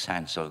empathetic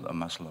sense of the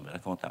muscle of it. I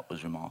thought that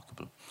was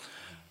remarkable.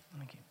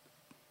 Thank you.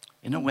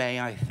 In a way,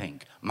 I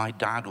think, my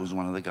dad was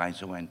one of the guys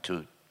who went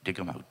to dig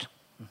them out.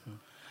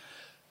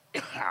 Mm-hmm.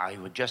 I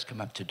would just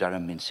come up to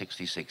Durham in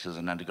 '66 as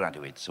an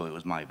undergraduate, so it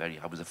was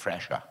I was a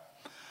fresher.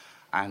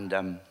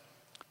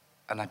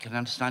 And I can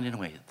understand, in a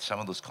way, some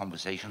of those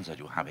conversations that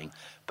you're having,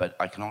 but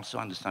I can also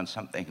understand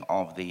something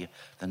of the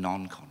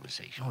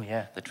non-conversation. Oh,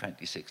 yeah. The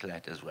 26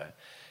 letters were.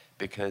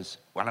 Because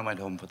when I went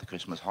home for the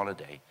Christmas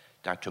holiday,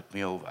 Dad took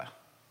me over.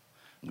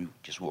 We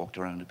just walked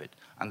around a bit.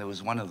 And there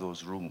was one of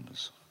those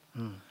rooms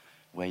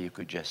where you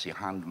could just see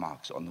hand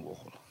marks on the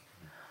wall.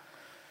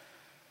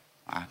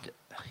 And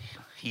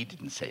he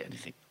didn't say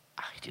anything.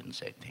 I didn't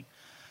say anything.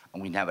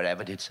 And we never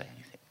ever did say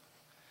anything,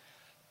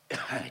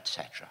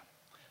 etc.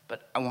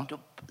 But I want to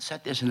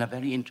set this in a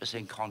very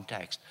interesting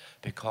context,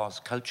 because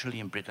culturally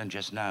in Britain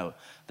just now,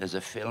 there's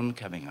a film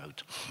coming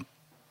out,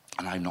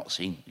 and I've not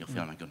seen your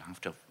film. I'm going to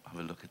have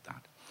a look at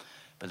that.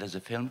 But there's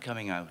a film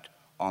coming out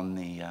on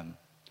the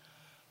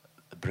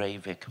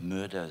Breivik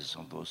murders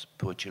of those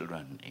poor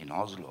children in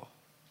Oslo.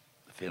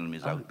 The film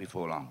is out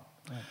before long.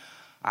 Yeah.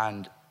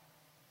 And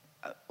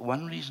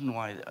one reason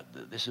why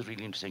this is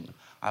really interesting,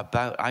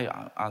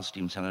 as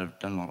Stephen said, I've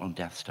done a lot on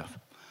death stuff.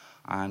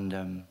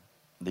 And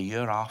the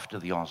year after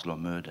the Oslo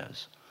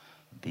murders,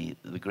 the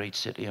great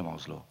city of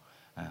Oslo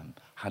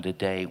had a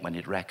day when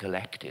it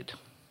recollected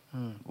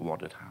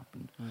what had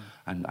happened.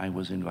 And I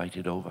was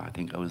invited over. I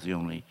think I was the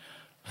only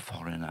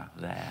foreigner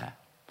there.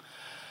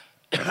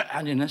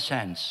 And in a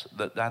sense,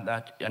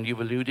 and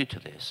you've alluded to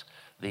this,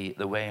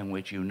 the way in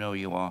which you know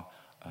you are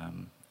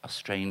a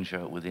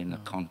stranger within a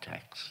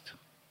context.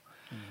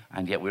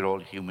 And yet we're all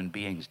human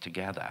beings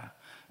together,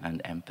 and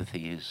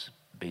empathy is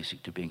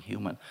basic to being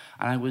human.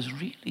 And I was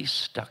really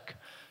stuck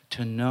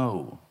to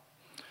know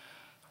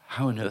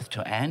how on earth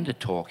to end a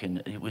talk.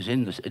 It was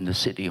in the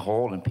city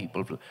hall, and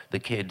people, the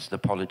kids, the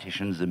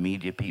politicians, the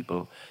media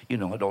people, you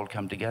know, had all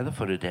come together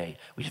for a day,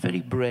 which is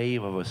very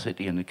brave of a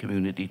city and a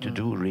community to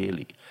do,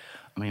 really.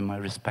 I mean, my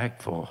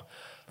respect for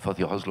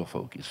the Oslo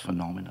folk is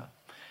phenomenal.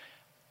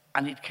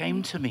 And it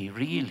came to me,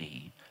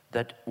 really,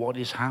 that what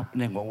was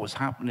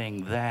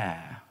happening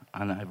there,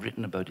 and I've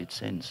written about it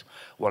since,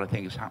 what I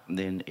think has happened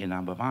in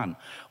Aberfan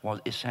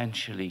was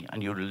essentially,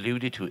 and you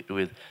alluded to it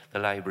with the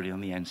library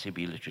and the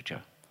NCB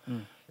literature,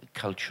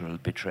 cultural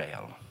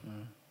betrayal,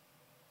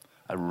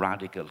 a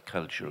radical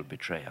cultural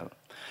betrayal.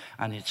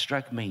 And it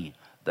struck me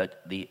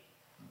that the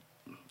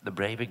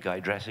Breivik guy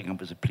dressing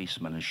up as a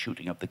policeman and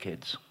shooting up the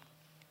kids,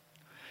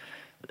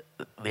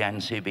 the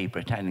NCB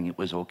pretending it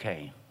was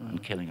okay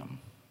and killing them.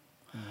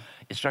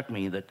 It struck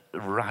me that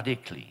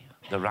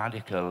the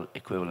radical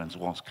equivalence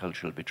was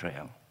cultural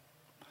betrayal.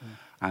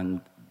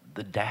 And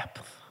the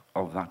depth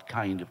of that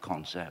kind of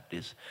concept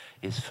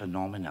is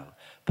phenomenal.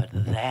 But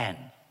then,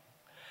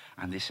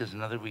 and this is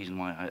another reason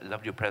why I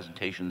loved your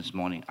presentation this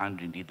morning, and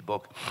indeed the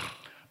book,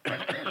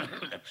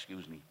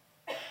 excuse me,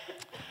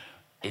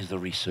 is the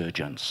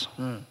resurgence.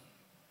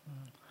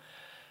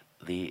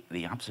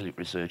 The absolute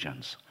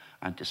resurgence.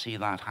 And to see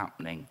that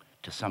happening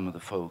to some of the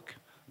folk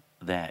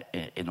there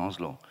in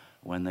Oslo,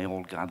 when they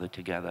all gathered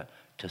together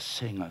to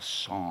sing a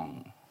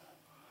song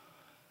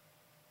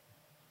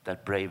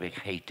that Breivik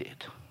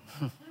hated.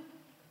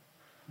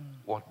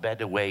 What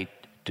better way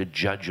to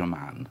judge a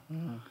man,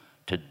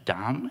 to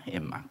damn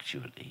him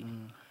actually,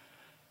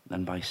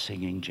 than by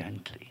singing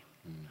gently.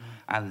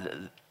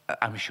 And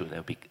I'm sure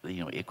there'll be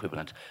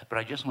equivalent. But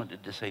I just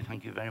wanted to say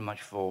thank you very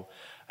much for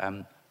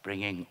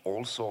bringing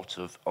all sorts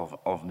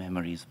of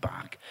memories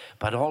back,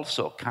 but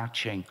also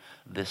catching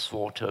this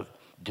sort of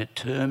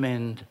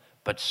determined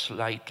but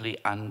slightly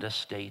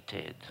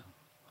understated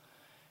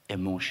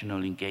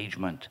emotional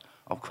engagement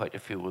of quite a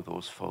few of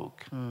those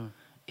folk in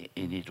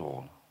it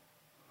all.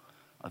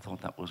 I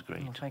thought that was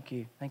great. Oh, thank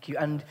you, thank you.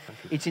 And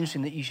it's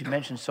interesting that you should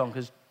mention song,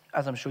 because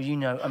as I'm sure you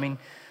know, I mean,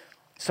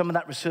 some of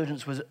that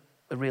resurgence was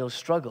a real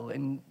struggle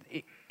in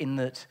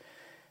that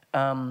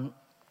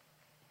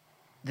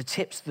the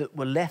tips that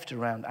were left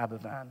around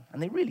Aberfan,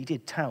 and they really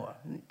did tower,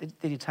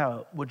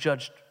 were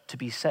judged to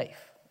be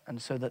safe,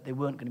 and so that they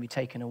weren't going to be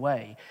taken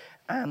away.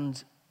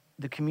 And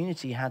the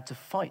community had to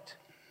fight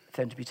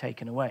for them to be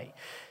taken away.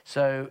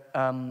 So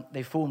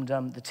they formed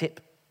the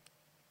tip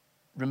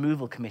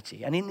removal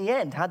committee, and in the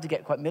end had to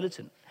get quite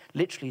militant.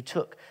 Literally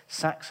took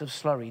sacks of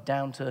slurry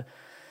down to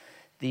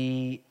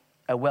the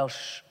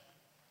Welsh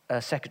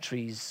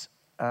secretary's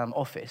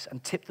office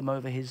and tipped them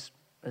over his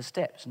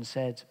steps and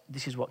said,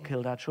 "This is what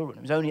killed our children."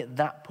 It was only at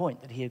that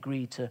point that he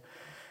agreed to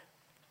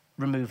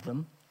remove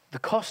them. The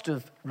cost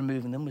of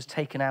removing them was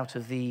taken out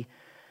of the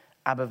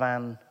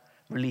Aberfan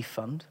Relief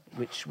Fund,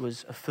 which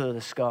was a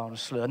further scar and a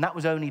slur. And that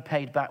was only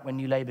paid back when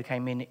New Labour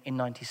came in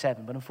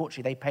 97. But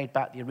unfortunately, they paid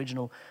back the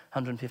original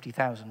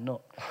 150,000,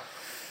 not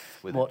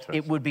what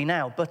it would be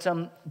now. But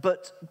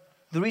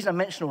the reason I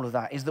mention all of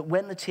that is that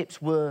when the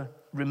tips were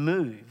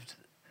removed,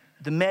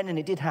 the men, and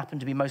it did happen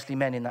to be mostly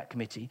men in that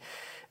committee,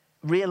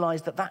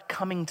 realised that that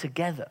coming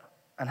together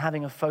and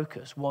having a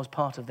focus was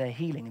part of their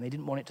healing, and they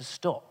didn't want it to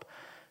stop.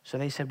 So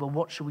they said, well,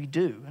 what shall we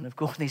do? And of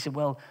course they said,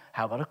 well,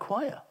 how about a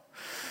choir?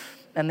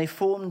 And they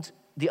formed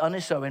the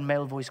Ynys Owen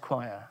Male Voice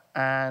Choir,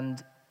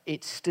 and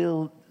it's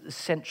still the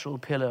central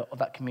pillar of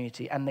that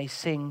community, and they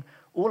sing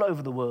all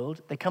over the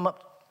world. They come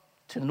up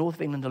to the north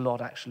of England a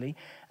lot, actually,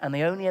 and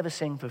they only ever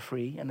sing for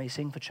free, and they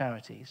sing for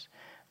charities.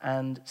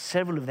 And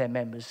several of their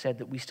members said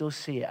that we still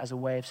see it as a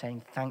way of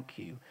saying thank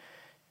you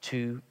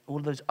to all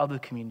of those other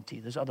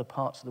communities, those other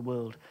parts of the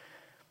world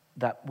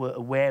that were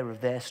aware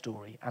of their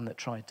story and that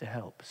tried to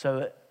help.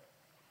 So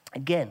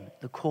again,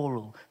 the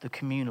choral, the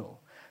communal,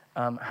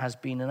 has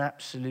been an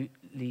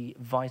absolutely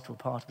vital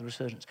part of the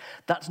resurgence.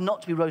 That's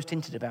not to be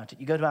rose-tinted about it.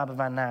 You go to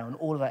Aberfan now, and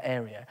all of that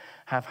area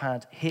have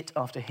had hit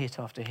after hit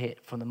after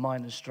hit from the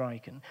miners'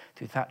 strike and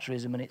through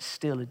Thatcherism, and it's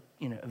still a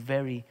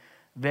very,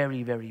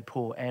 very, very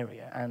poor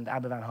area. And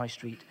Aberfan High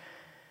Street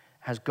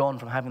has gone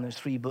from having those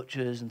 3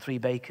 butchers and 3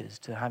 bakers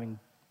to having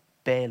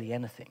barely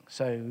anything.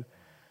 So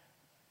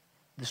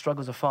the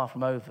struggles are far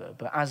from over,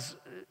 but as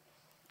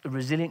a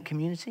resilient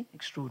community,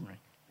 extraordinary.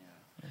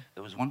 Yeah.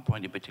 There was one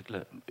point in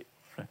particular,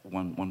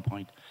 one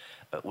point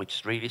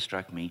which really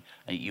struck me,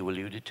 and you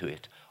alluded to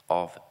it,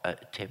 of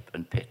tip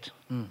and pit.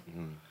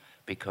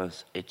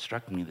 Because it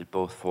struck me that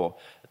both for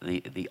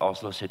the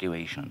Oslo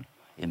situation,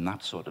 in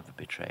that sort of a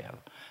betrayal,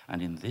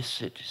 and in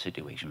this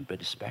situation,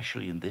 but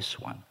especially in this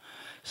one,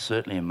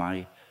 certainly in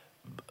my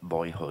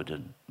boyhood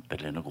in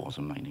Berliner was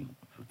a mining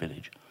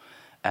village,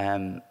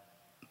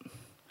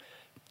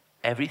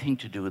 everything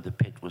to do with the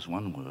pit was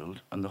one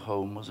world, and the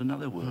home was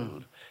another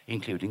world,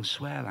 including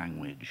swear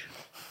language.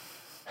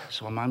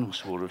 So a man who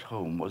swore at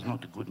home was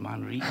not a good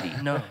man,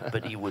 really. No.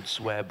 But he would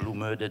swear blue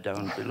murder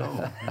down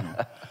below,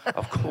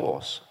 of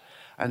course.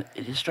 And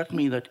it struck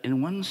me that,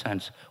 in one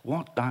sense,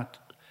 what that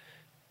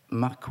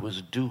muck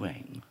was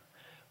doing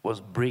was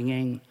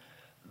bringing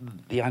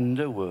the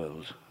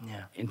underworld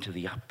into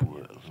the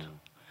upworld,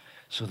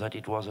 so that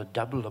it was a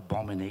double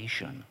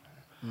abomination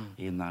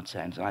in that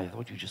sense. I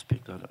thought you just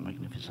picked that up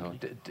magnificently.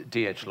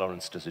 D.H.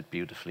 Lawrence does it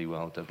beautifully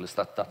well, Douglas.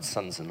 That's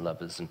Sons and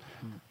Lovers, and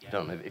I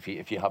don't know if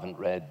you haven't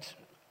read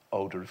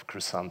Odour of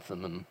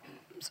Chrysanthemum,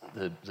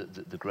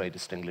 the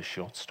greatest English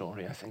short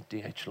story, I think,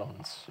 D.H.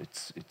 Lawrence.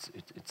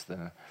 It's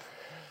there.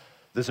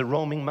 There's a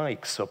roaming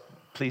mic, so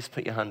please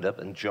put your hand up,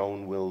 and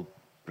Joan will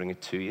bring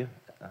it to you.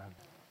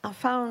 I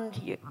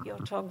found your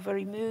talk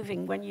very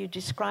moving when you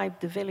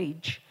described the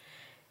village.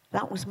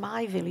 That was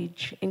my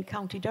village in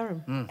County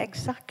Durham,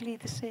 exactly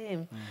the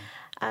same.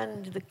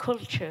 And the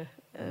culture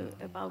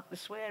about the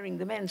swearing,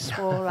 the men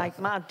swore like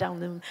mad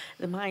down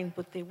the mine,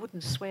 but they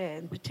wouldn't swear,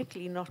 and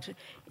particularly not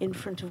in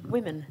front of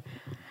women.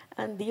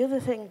 And the other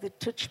thing that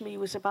touched me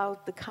was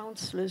about the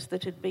councillors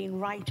that had been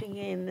writing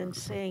in and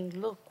saying,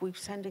 look, we're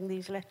sending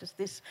these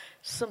letters,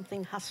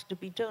 something has to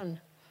be done.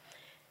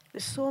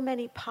 There's so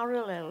many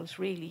parallels,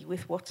 really,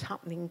 with what's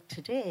happening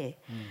today,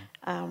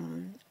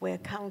 where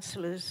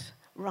councillors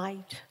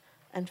write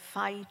and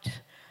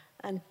fight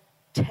and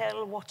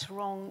tell what's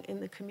wrong in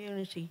the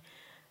community,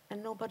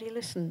 and nobody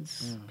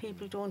listens.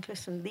 People don't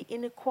listen. The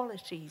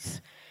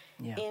inequalities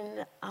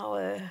in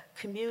our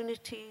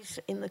communities,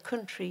 in the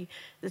country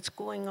that's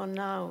going on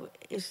now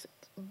is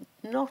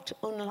not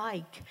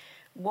unlike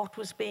what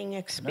was being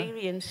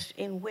experienced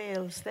in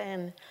Wales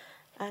then,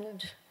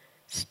 and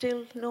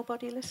still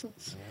nobody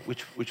listens.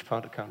 Which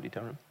part of County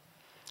Durham?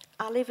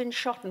 I live in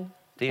Shotton,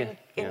 in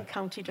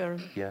County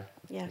Durham. Yeah.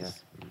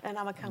 Yes, and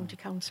I'm a county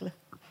councillor.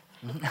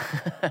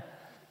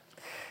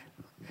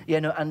 Yeah,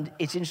 no, and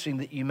it's interesting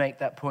that you make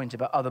that point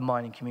about other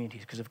mining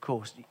communities, because, of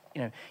course,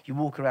 you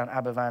walk around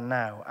Aberfan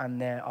now, and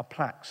there are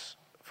plaques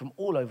from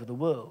all over the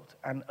world,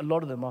 and a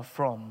lot of them are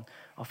from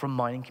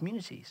mining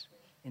communities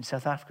in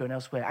South Africa and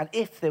elsewhere. And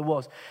if there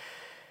was,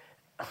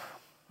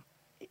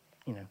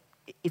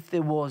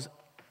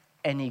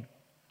 any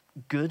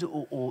good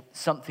or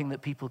something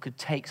that people could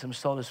take some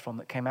solace from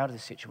that came out of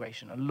this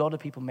situation, a lot of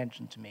people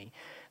mentioned to me,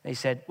 they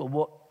said, well,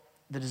 what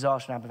the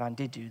disaster in Aberfan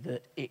did do,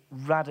 that it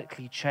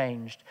radically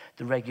changed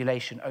the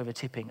regulation over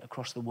tipping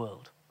across the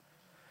world.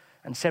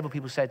 And several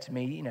people said to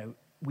me,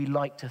 we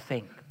like to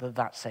think that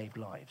that saved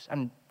lives,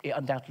 and it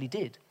undoubtedly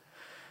did.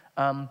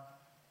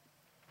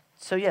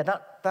 So yeah,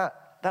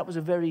 that was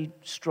a very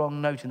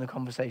strong note in the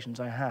conversations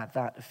I had,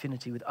 that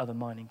affinity with other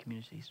mining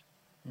communities.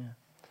 Yeah.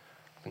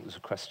 I think there's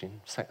a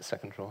question,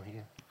 second row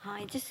here.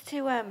 Hi, just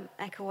to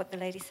echo what the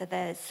lady said,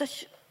 there's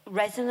such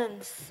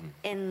resonance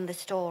in the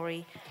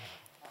story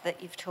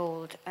that you've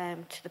told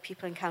to the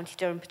people in County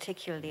Durham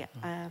particularly.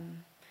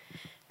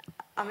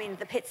 I mean,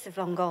 the pits have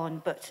long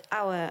gone, but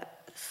our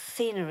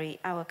scenery,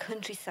 our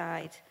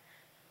countryside,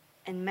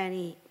 in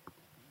many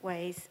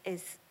ways,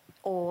 is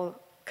all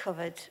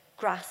covered,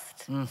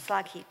 grassed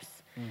slag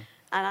heaps.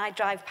 And I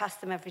drive past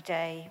them every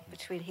day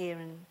between here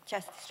and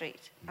Chester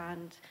Street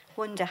and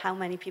wonder how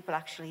many people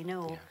actually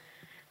know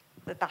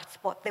that that's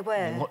what they were.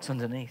 And what's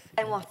underneath.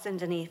 And what's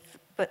underneath.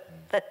 But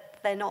that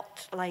they're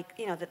not like,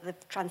 you know, that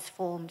they've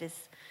transformed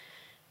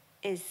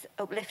is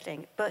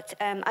uplifting. But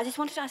I just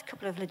wanted to ask a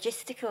couple of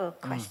logistical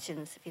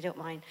questions, if you don't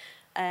mind.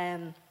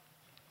 I'm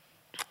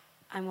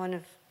one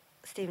of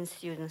Stephen's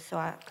students, so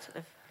I sort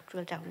of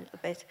drill down a little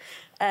bit.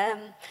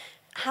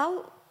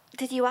 How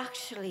did you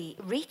actually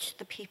reach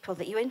the people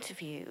that you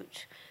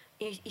interviewed?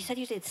 You said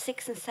you did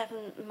 6 and 7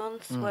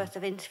 months worth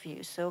of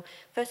interviews. So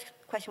first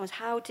question was,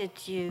 how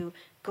did you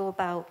go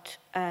about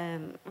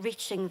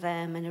reaching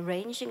them and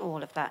arranging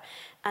all of that?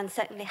 And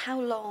secondly, how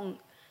long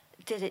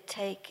did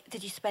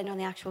you spend on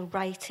the actual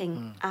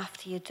writing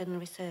after you'd done the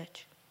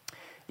research?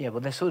 Yeah, well,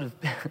 they're sort of,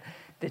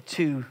 they're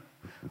two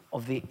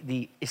of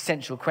the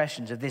essential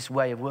questions of this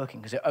way of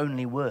working, because it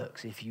only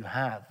works if you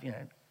have, you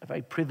know, a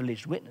very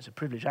privileged witness, a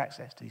privileged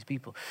access to these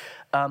people.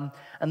 And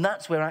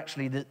that's where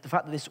actually the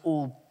fact that this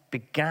all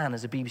began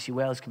as a BBC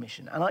Wales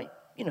commission, and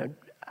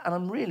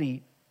I'm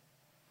really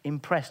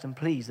impressed and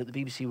pleased that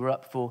the BBC were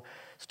up for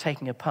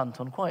taking a punt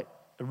on quite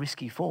a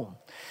risky form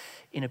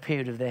in a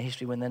period of their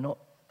history when they're not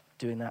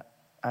doing that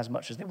as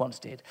much as they once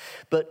did.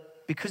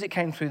 But because it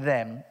came through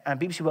them, and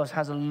BBC Wales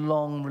has a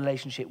long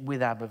relationship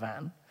with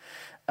Aberfan,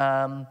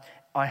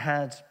 I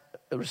had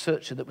a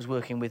researcher that was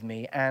working with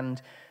me, and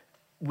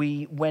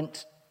we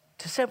went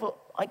to several,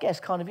 I guess,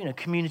 kind of, you know,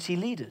 community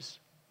leaders.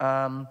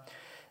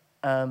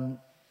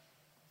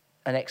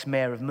 An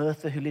ex-mayor of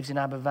Merthyr who lives in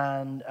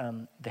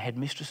Aberfan, the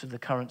headmistress of the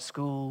current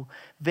school,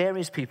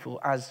 various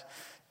people, as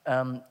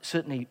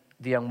certainly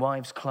the Young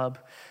Wives Club,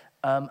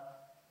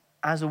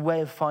 as a way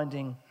of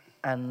finding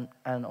an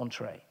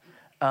entree.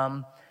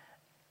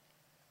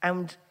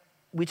 And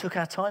we took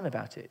our time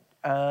about it,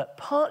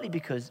 partly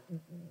because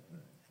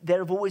there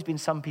have always been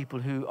some people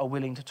who are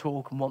willing to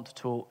talk and want to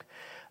talk,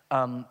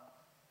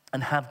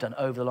 and have done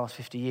over the last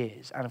 50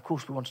 years. And of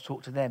course we want to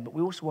talk to them, but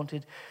we also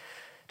wanted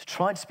to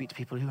try to speak to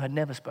people who had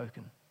never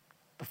spoken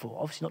before.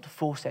 Obviously not to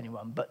force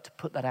anyone, but to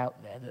put that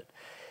out there.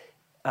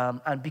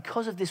 That, and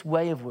because of this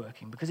way of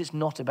working, because it's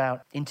not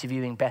about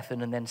interviewing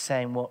Bethan and then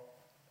saying what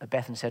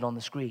Bethan said on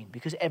the screen,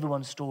 because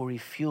everyone's story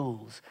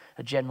fuels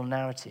a general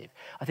narrative,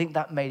 I think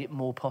that made it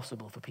more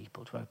possible for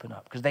people to open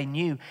up, because they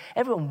knew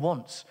everyone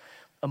wants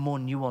a more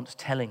nuanced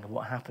telling of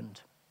what happened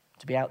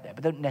to be out there,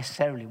 but don't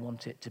necessarily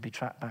want it to be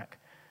tracked back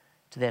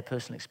to their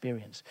personal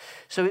experience.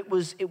 So it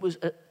was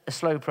a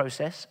slow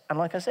process, and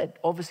like I said,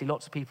 obviously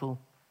lots of people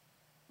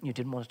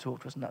didn't want to talk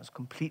to us, and that's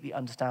completely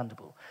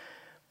understandable.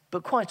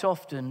 But quite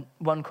often,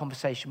 one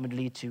conversation would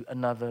lead to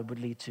another,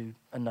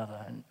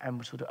 and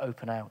would sort of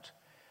open out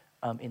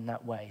in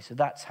that way. So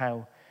that's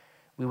how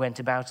we went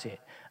about it.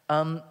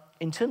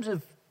 In terms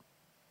of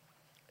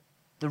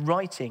the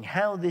writing,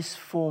 how this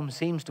form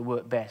seems to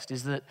work best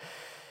is that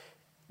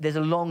there's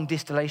a long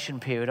distillation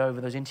period over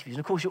those interviews. And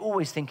of course, you're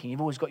always thinking,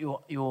 you've always got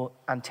your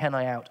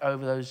antennae out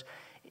over those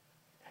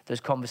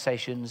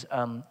conversations,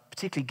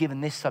 particularly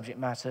given this subject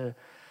matter.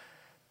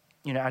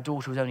 You know, our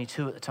daughter was only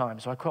 2 at the time,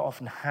 so I quite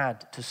often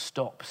had to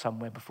stop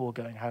somewhere before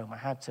going home. I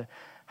had to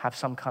have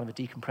some kind of a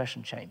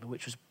decompression chamber,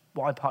 which was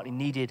what I partly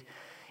needed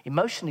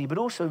emotionally, but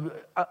also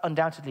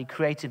undoubtedly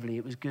creatively.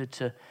 It was good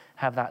to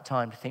have that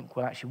time to think,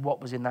 well, actually,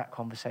 what was in that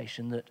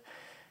conversation that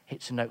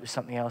hits a note with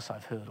something else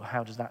I've heard, or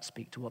how does that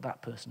speak to what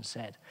that person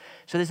said?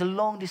 So there's a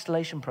long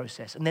distillation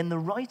process, and then the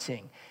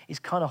writing is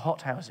kind of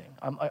hothousing.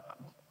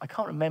 I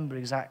can't remember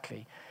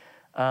exactly,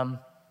 but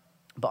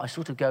I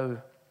sort of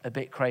go a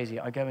bit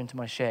crazy. I go into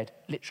my shed,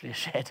 literally a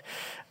shed,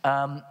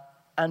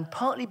 and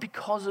partly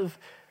because of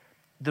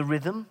the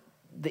rhythm,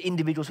 the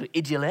individual sort of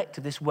idiolect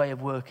of this way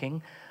of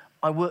working,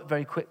 I work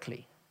very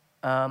quickly,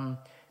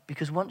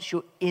 because once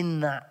you're in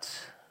that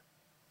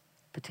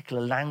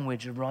particular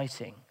language of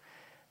writing,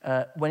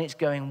 when it's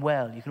going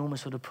well, you can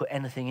almost sort of put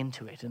anything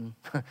into it, and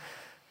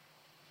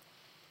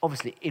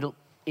obviously it'll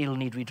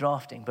need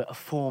redrafting, but a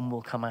form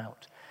will come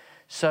out.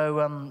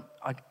 So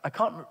I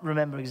can't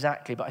remember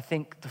exactly, but I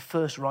think the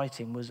first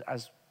writing was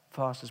as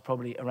fast as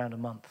probably around a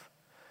month.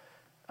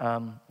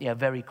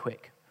 Very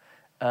quick.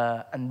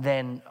 And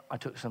then I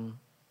took some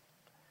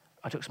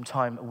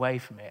time away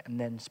from it, and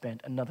then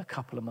spent another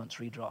couple of months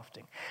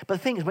redrafting. But the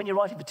thing is, when you're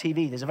writing for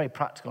TV, there's a very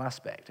practical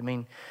aspect. I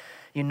mean,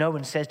 no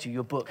one says to you,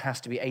 your book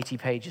has to be 80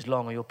 pages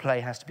long, or your play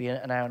has to be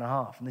an hour and a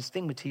half. And this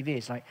thing with TV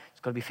is like, it's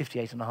got to be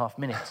 58 and a half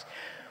minutes,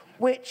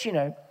 which,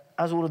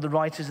 as all of the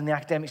writers and the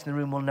academics in the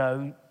room will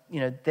know,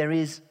 there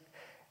is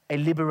a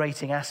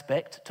liberating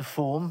aspect to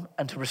form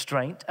and to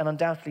restraint, and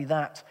undoubtedly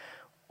that,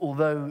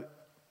 although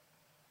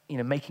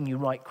making you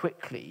write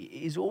quickly,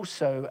 is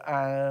also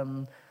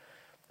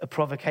a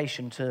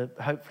provocation to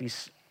hopefully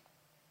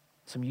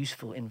some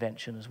useful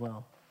invention as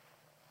well.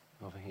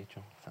 Over here,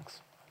 John.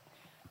 Thanks.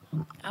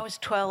 I was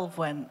 12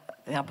 when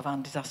the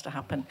Aberfan disaster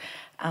happened,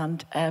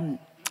 and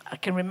I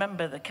can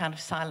remember the kind of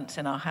silence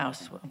in our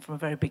house. I'm from a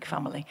very big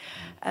family,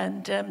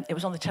 and it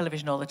was on the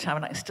television all the time,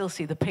 and I can still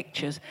see the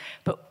pictures.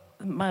 But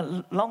my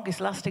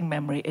longest-lasting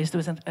memory is there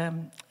was a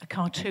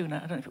cartoon. I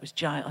don't know if it was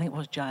Giles. I think it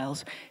was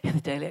Giles in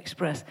the Daily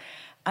Express,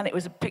 and it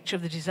was a picture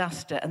of the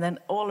disaster. And then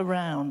all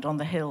around on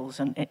the hills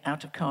and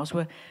out of cars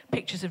were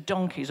pictures of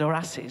donkeys or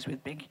asses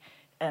with big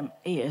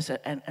ears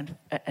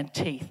and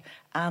teeth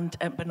and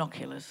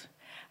binoculars.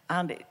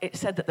 And it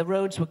said that the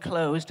roads were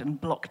closed and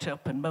blocked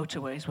up, and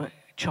motorways were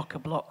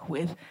chock-a-block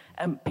with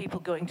people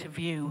going to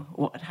view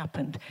what had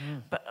happened.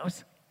 But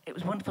it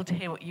was wonderful to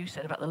hear what you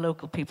said about the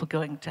local people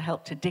going to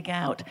help to dig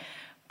out.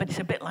 But it's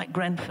a bit like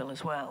Grenfell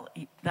as well.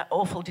 That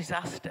awful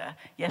disaster,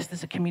 yes,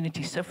 there's a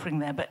community suffering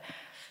there,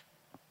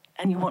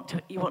 and you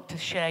want to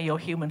share your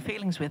human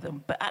feelings with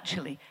them, but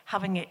actually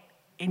having it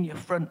in your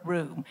front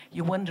room,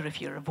 you wonder if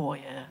you're a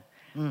voyeur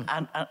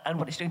and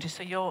what it's doing to.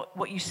 So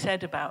what you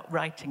said about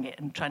writing it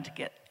and trying to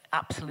get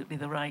absolutely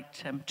the right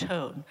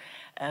tone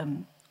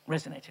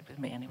resonated with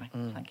me anyway.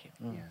 Thank you.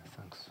 Yeah,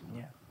 thanks.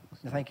 Yeah,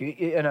 thank you.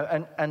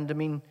 And I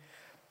mean,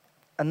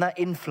 and that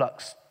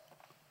influx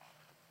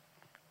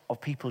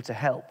of people to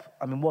help,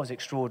 was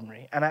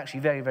extraordinary. And actually,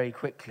 very, very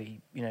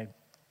quickly, the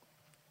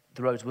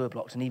roads were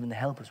blocked, and even the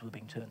helpers were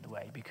being turned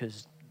away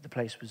because the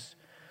place was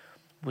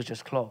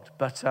just clogged.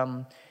 But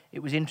it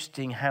was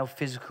interesting how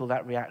physical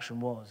that reaction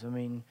was. I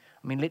mean,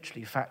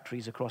 literally,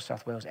 factories across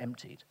South Wales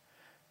emptied.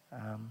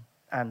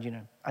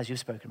 And, as you've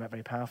spoken about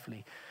very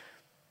powerfully,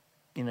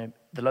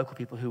 the local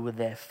people who were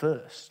there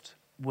first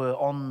were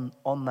on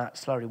that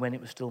slurry when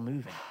it was still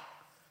moving.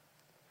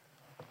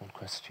 One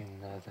question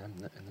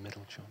then in the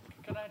middle, John.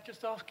 Can I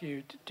just ask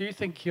you, do you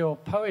think your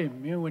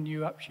poem, when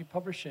you actually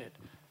publish it,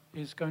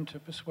 is going to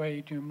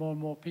persuade more and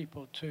more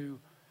people to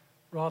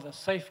rather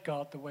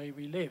safeguard the way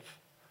we live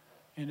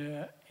in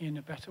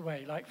a better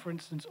way? Like, for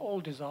instance,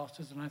 all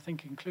disasters, and I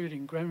think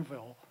including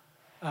Grenfell,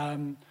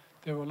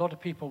 there were a lot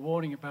of people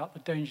warning about the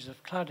dangers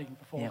of cladding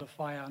before the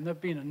fire, and there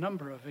have been a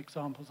number of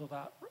examples of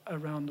that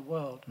around the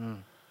world.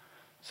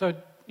 So,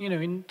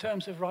 in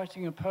terms of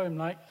writing a poem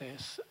like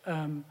this,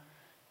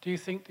 do you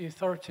think the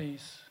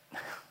authorities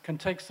can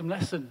take some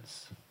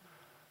lessons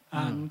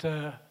and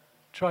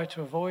try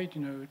to avoid,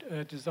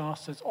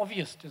 disasters,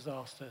 obvious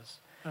disasters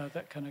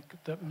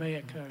that may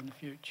occur in the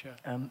future?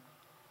 I'm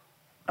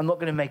not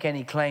going to make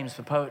any claims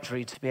for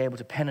poetry to be able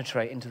to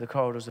penetrate into the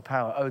corridors of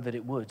power. Oh, that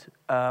it would.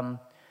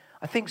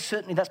 I think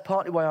certainly that's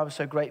partly why I was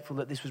so grateful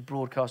that this was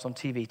broadcast on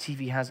TV.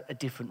 TV has a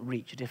different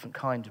reach, a different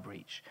kind of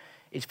reach.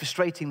 It's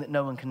frustrating that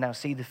no one can now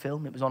see the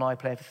film. It was on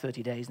iPlayer for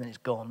 30 days and then it's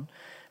gone,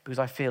 because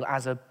I feel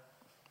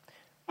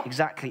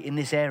exactly in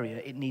this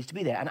area, it needs to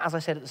be there. And as I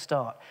said at the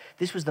start,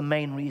 this was the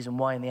main reason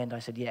why in the end I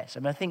said yes.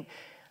 I think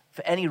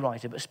for any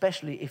writer, but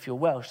especially if you're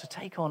Welsh, to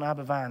take on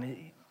Aberfan,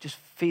 it just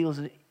feels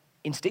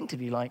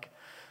instinctively like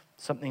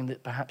something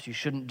that perhaps you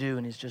shouldn't do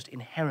and is just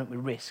inherent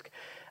with risk.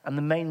 And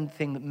the main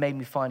thing that made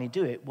me finally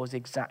do it was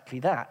exactly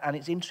that. And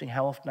it's interesting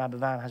how often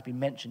Aberfan has been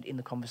mentioned in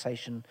the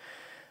conversation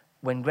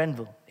when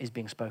Grenfell is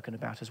being spoken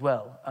about as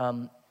well.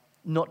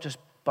 Not just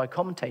by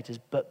commentators,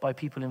 but by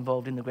people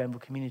involved in the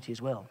Grenfell community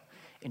as well,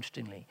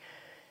 interestingly.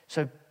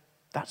 So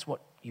that's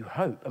what you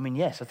hope.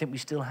 Yes, I think we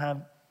still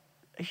have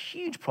a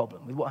huge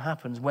problem with what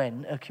happens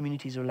when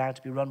communities are allowed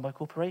to be run by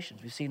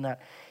corporations. We've seen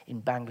that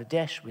in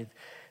Bangladesh with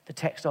the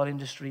textile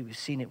industry. We've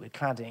seen it with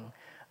cladding.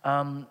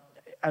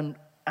 And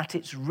at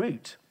its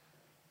root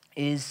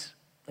is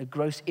a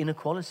gross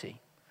inequality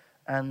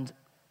and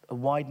a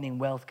widening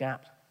wealth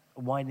gap,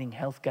 a widening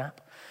health gap.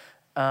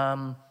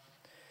 And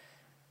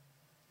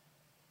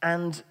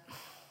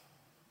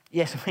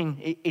yes,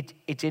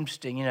 it's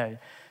interesting,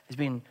 there's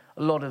been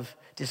a lot of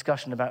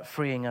discussion about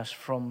freeing us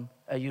from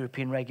a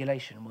European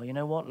regulation. Well, you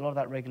know what? A lot of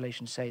that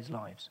regulation saves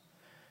lives,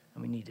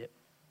 and we need it.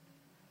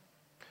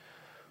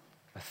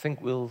 I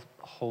think we'll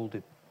hold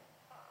it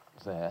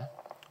there.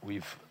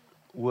 We've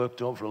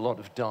worked over a lot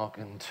of dark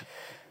and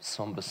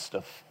somber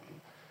stuff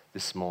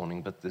this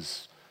morning, but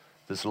there's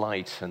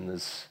light and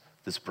there's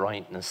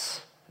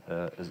brightness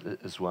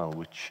as well,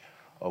 which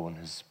Owen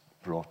has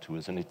brought to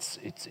us, and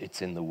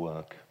it's in the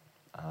work,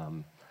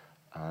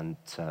 and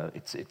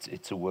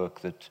it's a work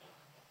that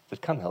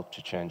can help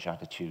to change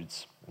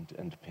attitudes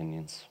and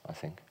opinions. I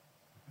think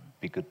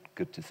be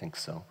good to think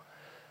so.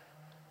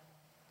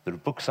 There are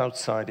books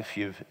outside if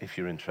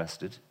you're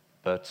interested.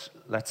 But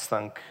let's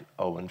thank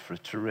Owen for a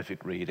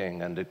terrific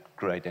reading and a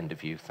great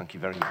interview. Thank you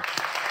very much.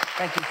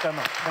 Thank you so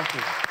much. Thank you.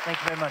 Thank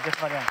you very much. Yes,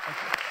 Marianne. Thank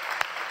you.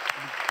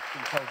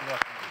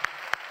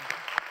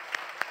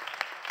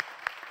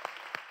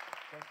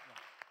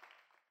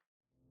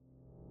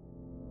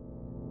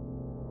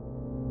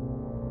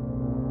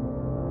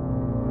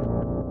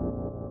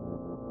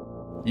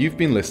 You've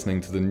been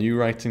listening to the New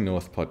Writing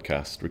North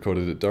podcast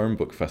recorded at Durham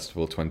Book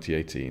Festival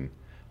 2018.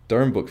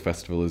 Durham Book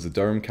Festival is a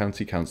Durham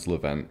County Council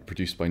event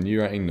produced by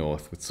New Writing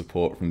North with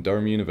support from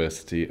Durham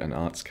University and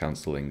Arts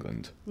Council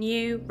England.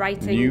 New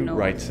Writing New North.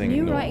 Writing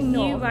New North. Writing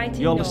North. New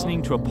Writing You're North.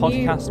 listening to a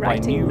podcast by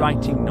New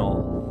Writing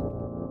North.